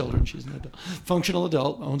 She has children. She's an adult, functional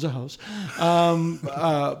adult, owns a house.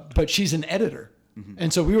 But she's an editor.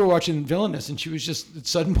 And so we were watching Villainous, and she was just, at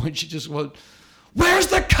some point, she just went, "Where's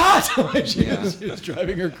the cut?" It was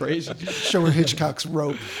driving her crazy. Show her Hitchcock's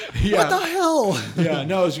Rope. Yeah. What the hell? Yeah,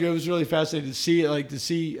 no, it was really fascinating to see it.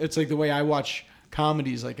 It's like the way I watch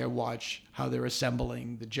comedies. Like I watch how they're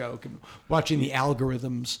assembling the joke and watching the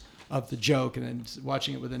algorithms of the joke, and then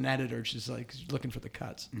watching it with an editor. She's like looking for the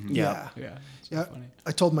cuts. Yeah. Yeah, it's Yeah, funny.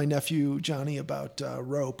 I told my nephew Johnny about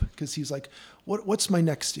Rope, because he's like, "What's my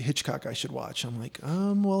next Hitchcock I should watch?" I'm like,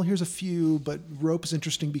 well, here's a few, but Rope is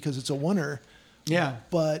interesting because it's a oneer. Yeah,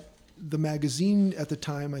 But the magazine at the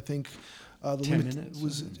time, I think, the 10 limit minutes.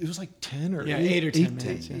 was like 10 or 8 or 10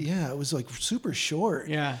 minutes. Yeah, it was like super short.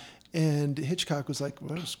 Yeah. And Hitchcock was like,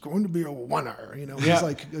 "Well, it's going to be a oneer." Yeah. He's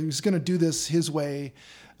like, he's going to do this his way,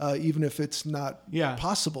 even if it's not Yeah.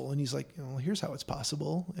 possible. And he's like, "Well, here's how it's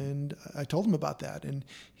possible." And I told him about that, and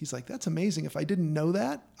he's like, "That's amazing. If I didn't know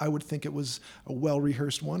that, I would think it was a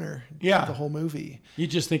well-rehearsed oneer." Yeah. The whole movie, You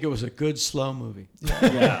just think it was a good slow movie.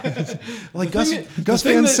 Yeah. like The Gus thing that- Gus the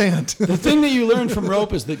thing Van that- Sant. The thing that you learn from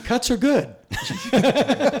Rope is that cuts are good.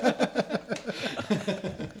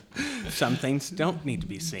 Some things don't need to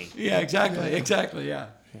be seen. Yeah, exactly. Yeah.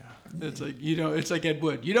 It's like it's like Ed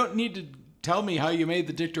Wood. You don't need to tell me how you made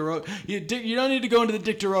the dictorobe. You don't need to go into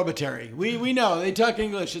the dictorobatory. We know they talk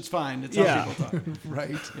English. It's fine. It's how people talk.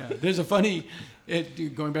 Right. Yeah. There's a funny,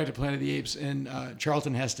 going back to Planet of the Apes, and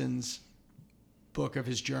Charlton Heston's book of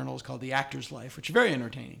his journals called The Actor's Life, which is very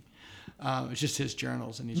entertaining. It's just his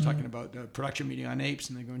journals, and he's talking about the production meeting on apes,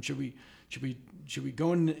 and they're going, should we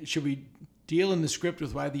deal in the script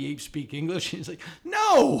with why the apes speak English? He's like,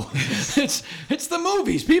 no, it's the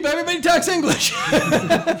movies. Everybody talks English.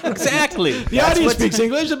 Exactly. The audience speaks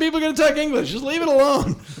English. The people are going to talk English. Just leave it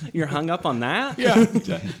alone. You're hung up on that? Yeah,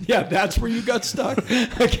 yeah. That's where you got stuck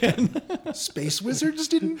again. Space Wizards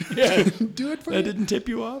didn't do it for That you. didn't tip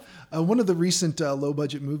you off. One of the recent low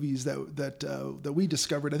budget movies that we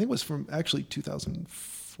discovered, I think, was from actually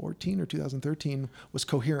 2014 or 2013, was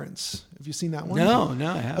Coherence. Have you seen that one? No,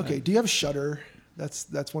 I haven't. Okay. Do you have Shudder?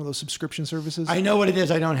 That's one of those subscription services. I know what it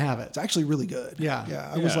is. I don't have it. It's actually really good. Yeah.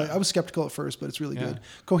 Yeah. I was skeptical at first, but it's really good.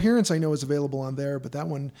 Coherence, I know, is available on there, but that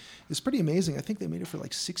one is pretty amazing. I think they made it for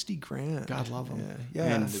like $60,000. God love 'em. Yeah.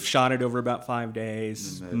 And shot it over about 5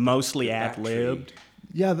 days, mostly the ad-libbed,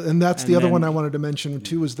 Yeah, and that's the And other one then- I wanted to mention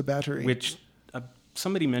too, was The Battery. which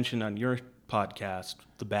somebody mentioned on your podcast,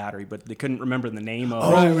 The Battery, but they couldn't remember the name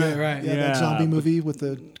of Right, it. right. Yeah, Yeah, that zombie but- movie with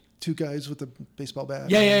the two guys with the baseball bat.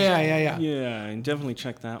 Yeah. Yeah, and definitely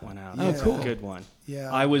check that one out. Oh, It's cool. a good one.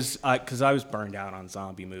 Yeah. I was burned out on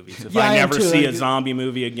zombie movies. If Yeah, I I am never too. see a Like- zombie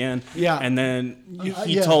movie again, Yeah. and then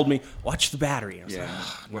he yeah. told me, watch The Battery. I was Yeah. like,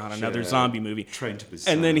 "Ugh, not Watch, another uh, zombie movie. Train to Busan.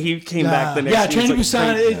 And then he came back the next Yeah, day. Train to He's like,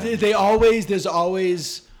 Busan. "Great." There's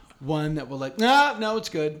always one that will like, no, it's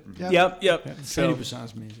good. Yep. Train So, to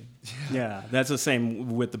Busan's amazing. yeah, that's the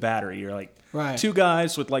same with The Battery. You're like, Right. two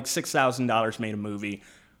guys with like $6,000 made a movie.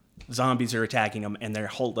 Zombies are attacking them, and they're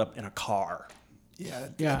holed up in a car. Yeah.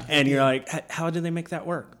 Yeah. And you're like, how did they make that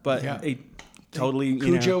work? But Yeah. they totally, you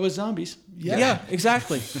Cujo know. with zombies. Yeah,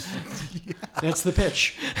 exactly. That's the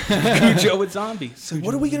pitch. Cujo with zombies. So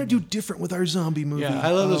what are we gonna do different with our zombie movie? Yeah,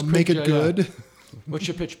 I love those Make quick it ja- yeah. good. What's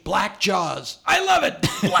your pitch? Black Jaws. I love it.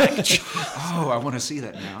 Black Jaws. Oh, I want to see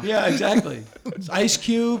that now. Yeah, exactly. It's Ice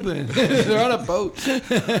Cube, and they're on a boat.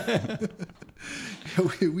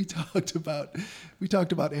 we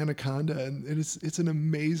talked about Anaconda, and it's an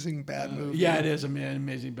amazing bad movie. Yeah, it is an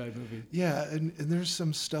amazing bad movie. Yeah, and there's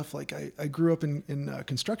some stuff like I grew up in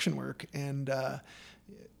construction work, and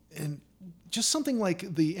just something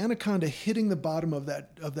like the anaconda hitting the bottom of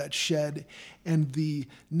that shed, and the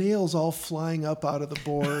nails all flying up out of the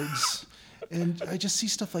boards. And I just see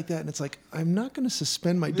stuff like that, and it's like, I'm not going to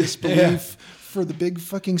suspend my disbelief for the big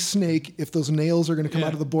fucking snake if those nails are going to come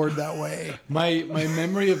out of the board that way. My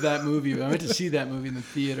memory of that movie, I went to see that movie in the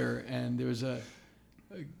theater, and there was a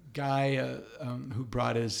guy who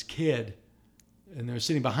brought his kid, and they were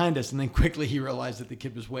sitting behind us, and then quickly he realized that the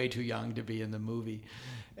kid was way too young to be in the movie.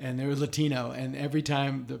 And they were Latino, and every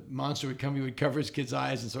time the monster would come, he would cover his kid's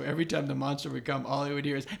eyes, and so every time the monster would come, all he would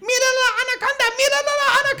hear is, "Mira la anaconda, mira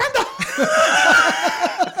la anaconda."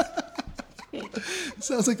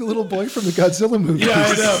 Sounds like the little boy from the Godzilla movie. Yeah,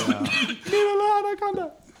 I know. Mira la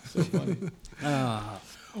anaconda. So funny.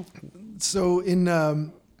 So in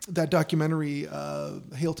that documentary,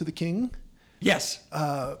 Hail to the King, Yes.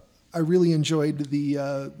 I really enjoyed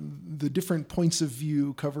the different points of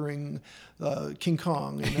view covering King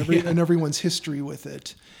Kong and everyone's history with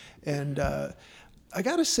it. And I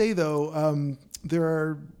gotta say though, there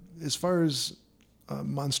are, as far as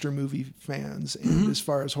monster movie fans and as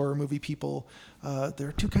far as horror movie people, there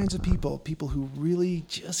are two kinds of people: people who really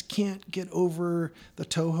just can't get over the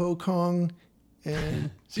Toho Kong, and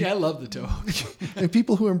See, I love the Toho. and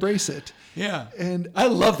people who embrace it. Yeah. And I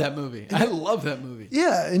love that movie. I love that movie.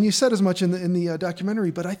 yeah, and you said as much in the documentary,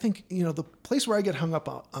 but I think the place where I get hung up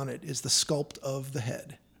on it is the sculpt of the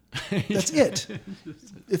head. That's it.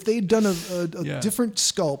 If they'd done a Yeah. different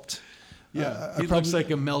sculpt, Yeah, I he looks like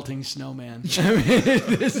a melting snowman.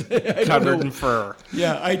 Covered in fur.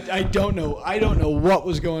 Yeah, I don't know. I don't know what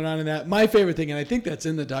was going on in that. My favorite thing, and I think that's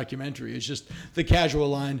in the documentary, is just the casual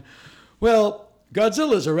line, well,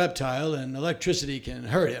 Godzilla's a reptile and electricity can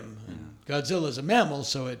hurt him. And Godzilla's a mammal,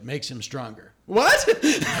 so it makes him stronger. What?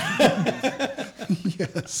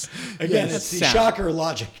 yes. Again, Yes. it's the Sound. shocker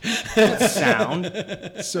logic. Sound.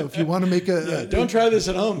 So if you want to make Don't try this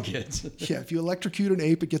at home, kids. if you electrocute an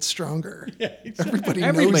ape, it gets stronger. Yeah, exactly. Everybody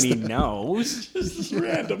Everybody knows that. knows. Just this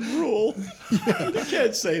random rule. You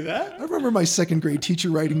can't say that. I remember my second grade teacher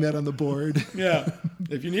writing that on the board. Yeah.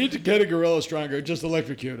 If you need to get a gorilla stronger, just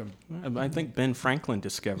electrocute him. I think Ben Franklin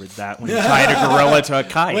discovered that when he tied a gorilla to a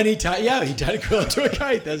kite. When he tied a gorilla to a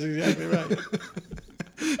kite. That's exactly right.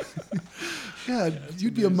 Yeah,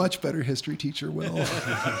 you'd be a much better history teacher, Will.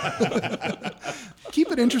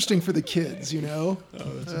 Keep it interesting for the kids, Oh,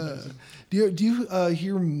 that's amazing. Do you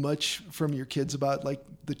hear much from your kids about like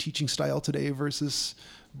the teaching style today versus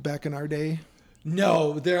back in our day?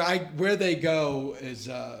 No, where they go is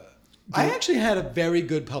I actually had a very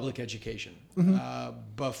good public education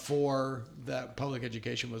before that public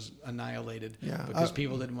education was annihilated Yeah, because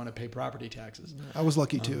people didn't want to pay property taxes. I was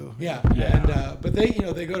lucky too. Yeah. And, but they,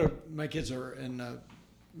 they go to, my kids are in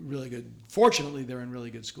really good, fortunately, they're in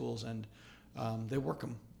really good schools and they work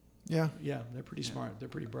them. Yeah. Yeah, they're pretty smart. They're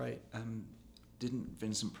pretty bright. Didn't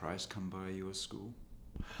Vincent Price come by your school?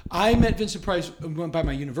 I met Vincent Price, went by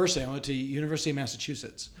my university. I went to University of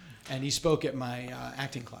Massachusetts, and he spoke at my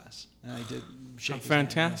acting class. And I did shake his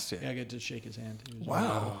fantastic. hand. Yeah, I got to shake his hand. He was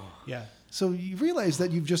Wow. Yeah. So you realize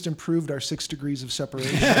that you've just improved our 6 degrees of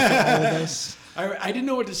separation for all of us. I didn't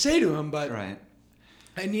know what to say to him, but Right.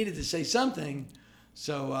 I needed to say something.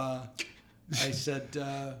 So I said,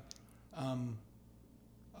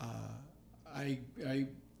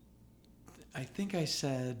 I think I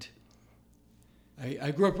said,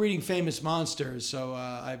 I grew up reading Famous Monsters, so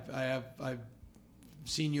I've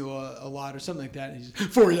seen you a lot or something like that. And he's,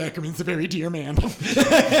 Forey Ackerman's a very dear man.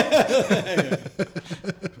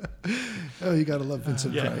 Oh, you got to love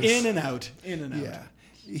Vincent Price. In and out. Yeah.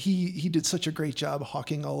 He did such a great job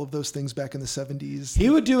hawking all of those things back in the 70s. He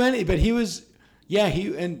would do any, but he was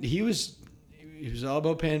all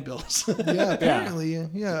about paying bills. Yeah, apparently.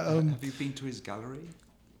 Yeah. Have you been to his gallery?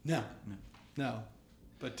 No.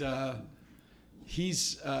 But he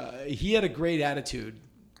had a great attitude,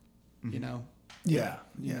 you know. Yeah.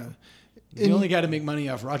 You only got to make money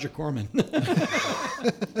off Roger Corman.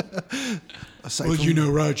 Aside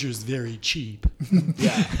from, Roger's very cheap.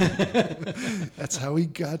 that's how he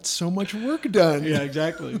got so much work done. Yeah,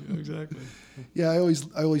 exactly. Yeah, I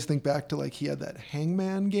always think back to like he had that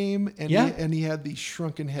Hangman game, and Yeah. he had the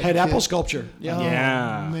shrunken head. Head kit. apple sculpture. Oh,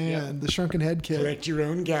 Yeah. man, the shrunken head kit. your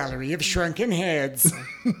own gallery of shrunken heads.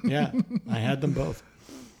 Yeah, I had them both.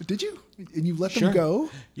 Did you? And you let Sure. them go?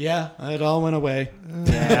 Yeah, it all went away. Oh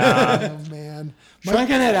man,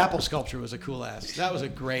 Shrunken head apple sculpture was a cool ass. That was a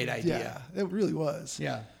great yeah, idea. it really was.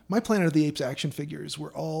 Yeah. My Planet of the Apes action figures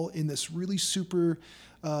were all in this really super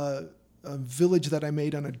village that I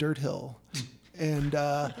made on a dirt hill. And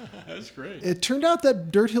That's great. it turned out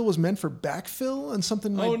that dirt hill was meant for backfill and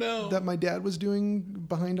something Oh, no. that my dad was doing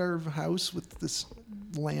behind our house with this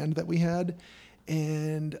land that we had.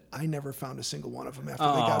 And I never found a single one of them after they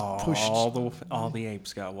got pushed. All the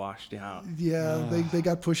apes got washed out. Yeah, they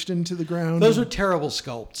got pushed into the ground. Those were terrible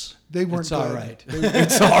sculpts. They weren't It's good. all right.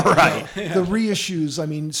 It's all right. The reissues, I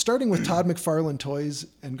mean, starting with Todd McFarlane toys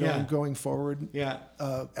and Yeah. going forward, Yeah.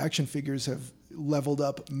 action figures have leveled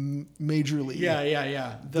up majorly.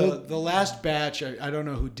 Yeah. The last batch, I don't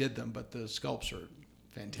know who did them, but the sculpts are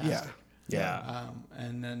fantastic. Yeah.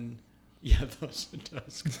 And then, those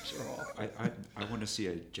sculpts are all. I want to see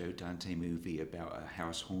a Joe Dante movie about a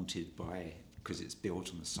house haunted by, because it's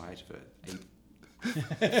built on the site of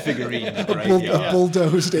a figurine A graveyard.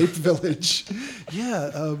 bulldozed ape village.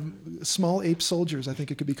 Yeah, small ape soldiers, I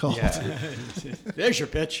think it could be called. Yeah. There's your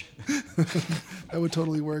pitch. That would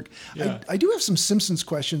totally work. Yeah. I do have some Simpsons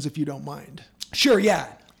questions if you don't mind. Sure, yeah.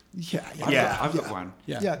 Yeah. I've got one.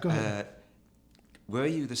 Yeah, go ahead. Were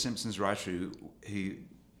you the Simpsons writer who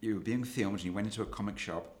you were being filmed and you went into a comic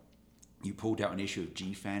shop, you pulled out an issue of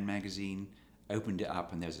G-Fan magazine, opened it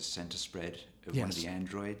up, and there's a center spread of one of Yes. the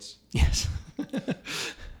androids? Yes.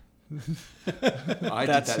 I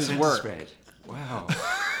That's did that his center work. spread. Wow.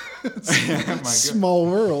 Oh my God. Small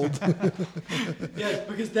world. Yeah,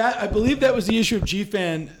 because I believe that was the issue of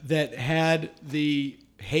G-Fan that had the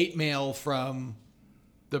hate mail from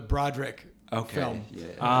the Broderick film. Yeah.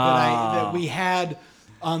 That we had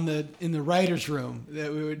in the writer's room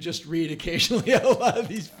that we would just read occasionally. A lot of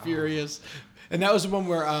these furious, and that was the one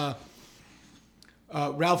where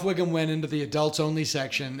Ralph Wiggum went into the adults only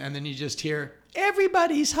section, and then you just hear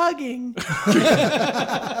everybody's hugging.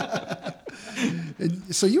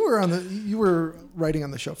 So you were writing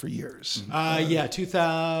on the show for years.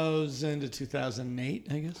 2000 to 2008,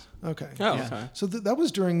 I guess. Okay. Oh, Yeah. okay. So that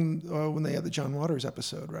was during when they had the John Waters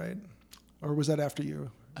episode, right? Or was that after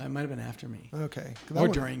you? It might have been after me. Okay. Or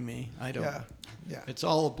during me. I don't. Yeah. It's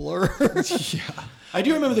all a blur. Yeah. I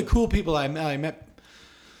do remember the cool people I met.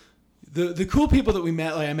 The cool people that we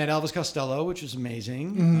met, like I met Elvis Costello, which was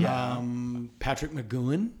amazing. Patrick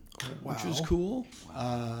McGowan, which was Wow. cool.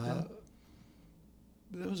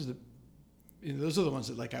 Those are the ones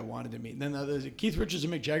that like I wanted to meet. And then there's Keith Richards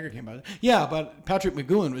and Mick Jagger came by. Yeah, but Patrick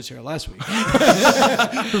McGowan was here last week.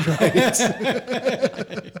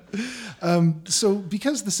 So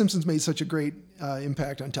because The Simpsons made such a great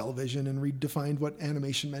impact on television and redefined what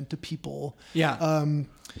animation meant to people, Yeah. and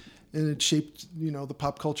it shaped the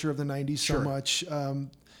pop culture of the 90s so Sure. much.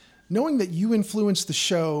 Knowing that you influenced the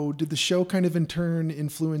show, did the show kind of in turn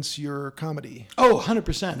influence your comedy? Oh,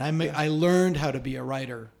 100%. I learned how to be a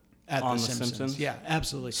writer at On The The Simpsons. Simpsons? Yeah,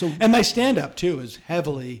 absolutely. And my stand-up too is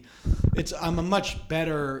heavily. I'm a much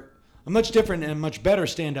different and much better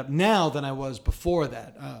stand-up now than I was before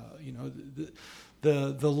that.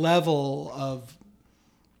 The level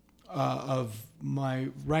of my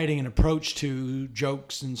writing and approach to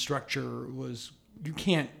jokes and structure was, you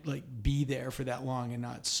can't like be there for that long and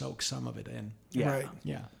not soak some of it in. Yeah. Right.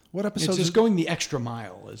 Yeah. What It's episodes? just going the extra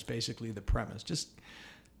mile is basically the premise. Just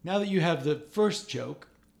now that you have the first joke,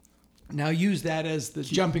 now use that as the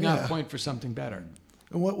jumping off point for something better.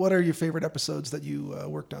 And what are your favorite episodes that you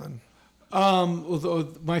worked on?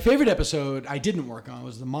 My favorite episode I didn't work on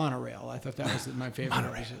was the monorail. I thought that was my favorite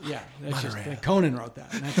episode. Yeah, that's just Conan wrote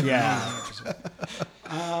that. And that's an amazing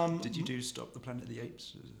episode. Did you do Stop the Planet of the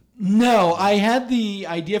Apes? No, I had the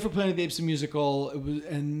idea for Planet of the Apes the musical,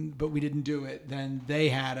 but we didn't do it. Then they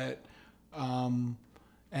had it,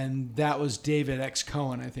 and that was David X.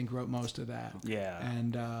 Cohen, I think, wrote most of that. Yeah.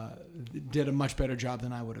 And did a much better job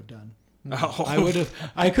than I would have done. Oh.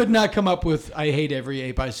 I could not come up with "I hate every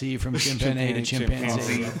ape I see" from chimpanzee to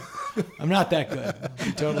chimpanzee. I'm not that good. I'll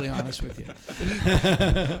be totally honest with you.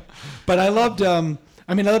 But I loved.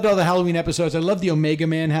 I loved all the Halloween episodes. I loved the Omega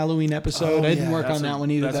Man Halloween episode. Oh, I didn't yeah. work on that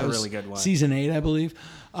one either. That's That a was really good one. Season 8, I believe.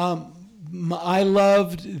 I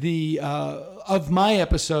loved the of my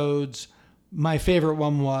episodes. My favorite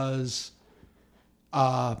one was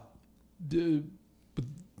Goo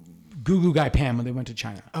Goo Guy Pam when they went to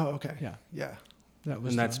China. Oh, okay. Yeah. Yeah. That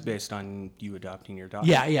was And that's the- based on you adopting your dog.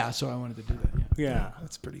 yeah. So I wanted to do that. Yeah. Yeah.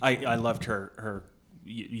 That's pretty cool. I loved her.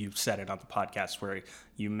 You said it on the podcast where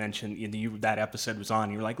you mentioned that episode was on.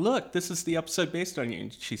 You were like, "Look, this is the episode based on you."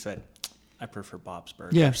 And she said, "I prefer Bob's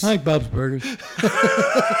Burgers." Yeah, I like Bob's Burgers.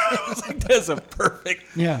 I was like, that's a perfect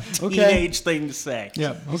Yeah. Okay. teenage thing to say.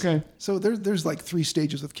 Yeah. Okay. So there's like 3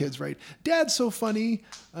 stages with kids, right? Dad's so funny.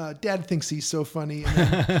 Dad thinks he's so funny. And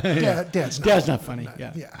then Dad's not. Dad's not funny.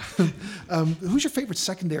 Yeah. Yeah. Who's your favorite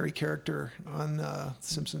secondary character on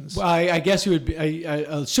Simpsons? Well, I guess he would be.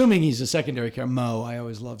 Assuming he's a secondary character, Mo. I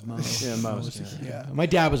always loved Mo. Yeah, Mo's. Yeah. My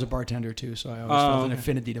dad was a bartender too, so I always felt an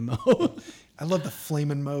affinity to Mo. I love the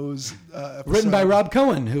Flamin' Moe's episode. Written by Rob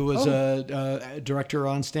Cohen, who was a director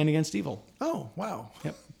on Stand Against Evil. Oh, wow.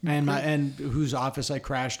 Yep. And whose office I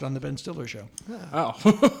crashed on the Ben Stiller show.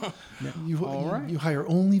 Oh. You hire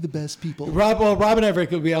only the best people. Rob and I,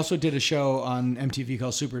 we also did a show on MTV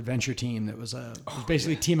called Super Adventure Team that was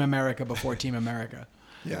basically Team America before Team America.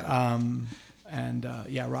 Yeah.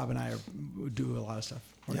 Rob and I do a lot of stuff,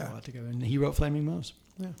 work Yeah. a lot together. And he wrote Flaming Moe's.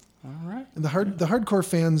 Yeah. All right. And the hardcore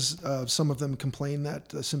fans, some of them complain that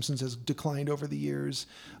The Simpsons has declined over the years.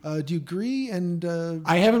 Do you agree? And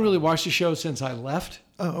I haven't really watched the show since I left,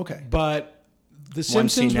 okay. but The Once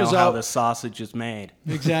Simpsons you know was how out. the sausage is made.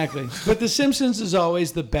 Exactly. But The Simpsons is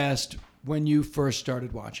always the best when you first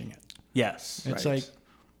started watching it. Yes. It's Right. like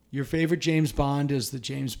your favorite James Bond is the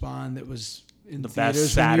James Bond that was in The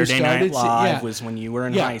theaters best when you Saturday Night started. Live Yeah. was when you were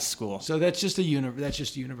in Yeah. high school. So that's just a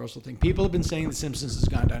universal thing. People have been saying The Simpsons has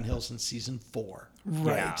gone downhill since season 4.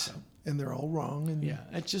 Right. Yeah. And they're all wrong. And Yeah,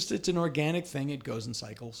 it's an organic thing. It goes in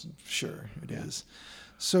cycles. Sure, it is.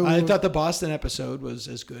 So I thought the Boston episode was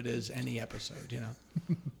as good as any episode.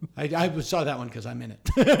 I saw that one because I'm in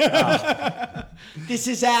it. This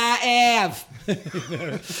is Av.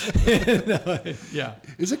 Yeah.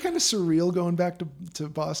 is it kind of surreal going back to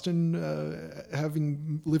Boston,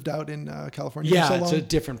 having lived out in California for Yeah, so it's long? a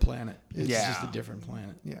different planet. It's Yeah. just a different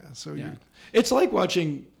planet. Yeah. So Yeah. you It's like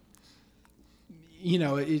watching,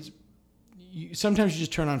 sometimes you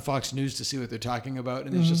just turn on Fox News to see what they're talking about,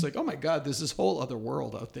 and it's just like, oh my God, there's this whole other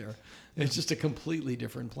world out there. It's just a completely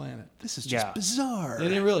different planet. this is just Yeah. bizarre.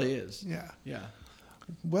 And it really is. Yeah. Yeah.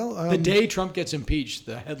 Well, The day Trump gets impeached,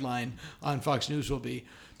 the headline on Fox News will be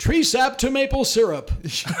 "Tree sap to maple syrup."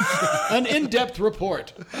 An in-depth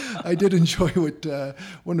report. I did enjoy what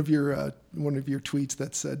one of your tweets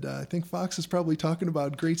that said, "I think Fox is probably talking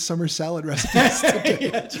about great summer salad recipes."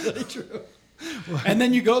 Yeah, it's really true. And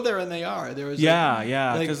then you go there and they are. There was Yeah,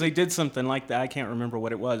 like- because they did something like that. I can't remember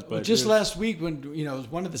what it was, but just it was- last week when it was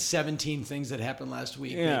one of the 17 things that happened last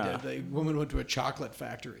week. Yeah. The woman went to a chocolate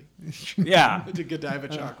factory yeah. to Godiva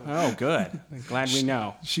chocolate. Oh, good. Glad we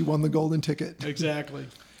know. She won the golden ticket. Exactly.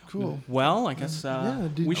 Cool. Well, I guess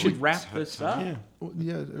we should wrap Are we- this up. Yeah. Well,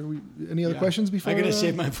 yeah. Are we? Any other questions before? I gotta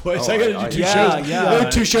save my voice. Oh, I gotta I- do two yeah, shows. yeah. I have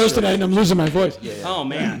 2 shows tonight, and I'm losing my voice. Oh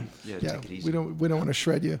man. Yeah, Yeah, take it easy. we don't want to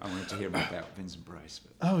shred you. I wanted to hear more about Vincent Price.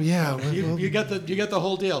 But Oh yeah, well, You got the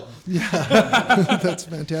whole deal. that's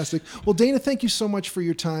fantastic. Well, Dana, thank you so much for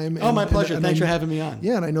your time. Oh, my pleasure. and Thanks I- for having me on.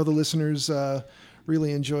 Yeah, and I know the listeners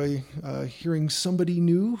really enjoy hearing somebody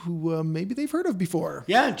new who maybe they've heard of before.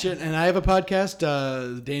 Yeah, and I have a podcast,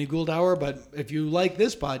 the Dana Gould Hour. But if you like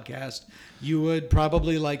this podcast, you would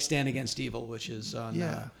probably like Stand Against Evil, which is on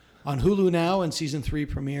Hulu now, and season 3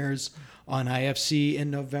 premieres on IFC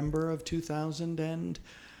in November of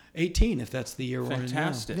 2018, if that's the year we're in now.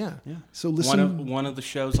 Fantastic. Yeah. Yeah. So listen. One of the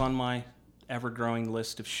shows on my ever-growing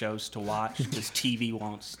list of shows to watch because TV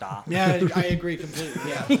won't stop. Yeah, I agree completely.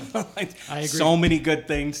 Yeah, I agree. So many good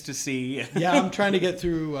things to see. Yeah, I'm trying to get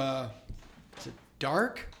through. Is it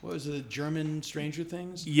Dark? What was it? German Stranger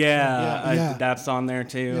Things? Yeah. That's on there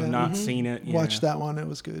too. Yeah. Not seen it. Yeah. Watch that one; it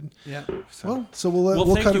was good. Yeah. Well, so we'll Well,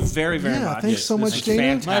 cut thank you it- very, very yeah, much. Thanks so This much, is Dana.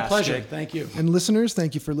 fantastic. My pleasure. Thank you. And listeners,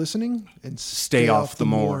 thank you for listening. And Stay off the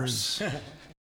moors.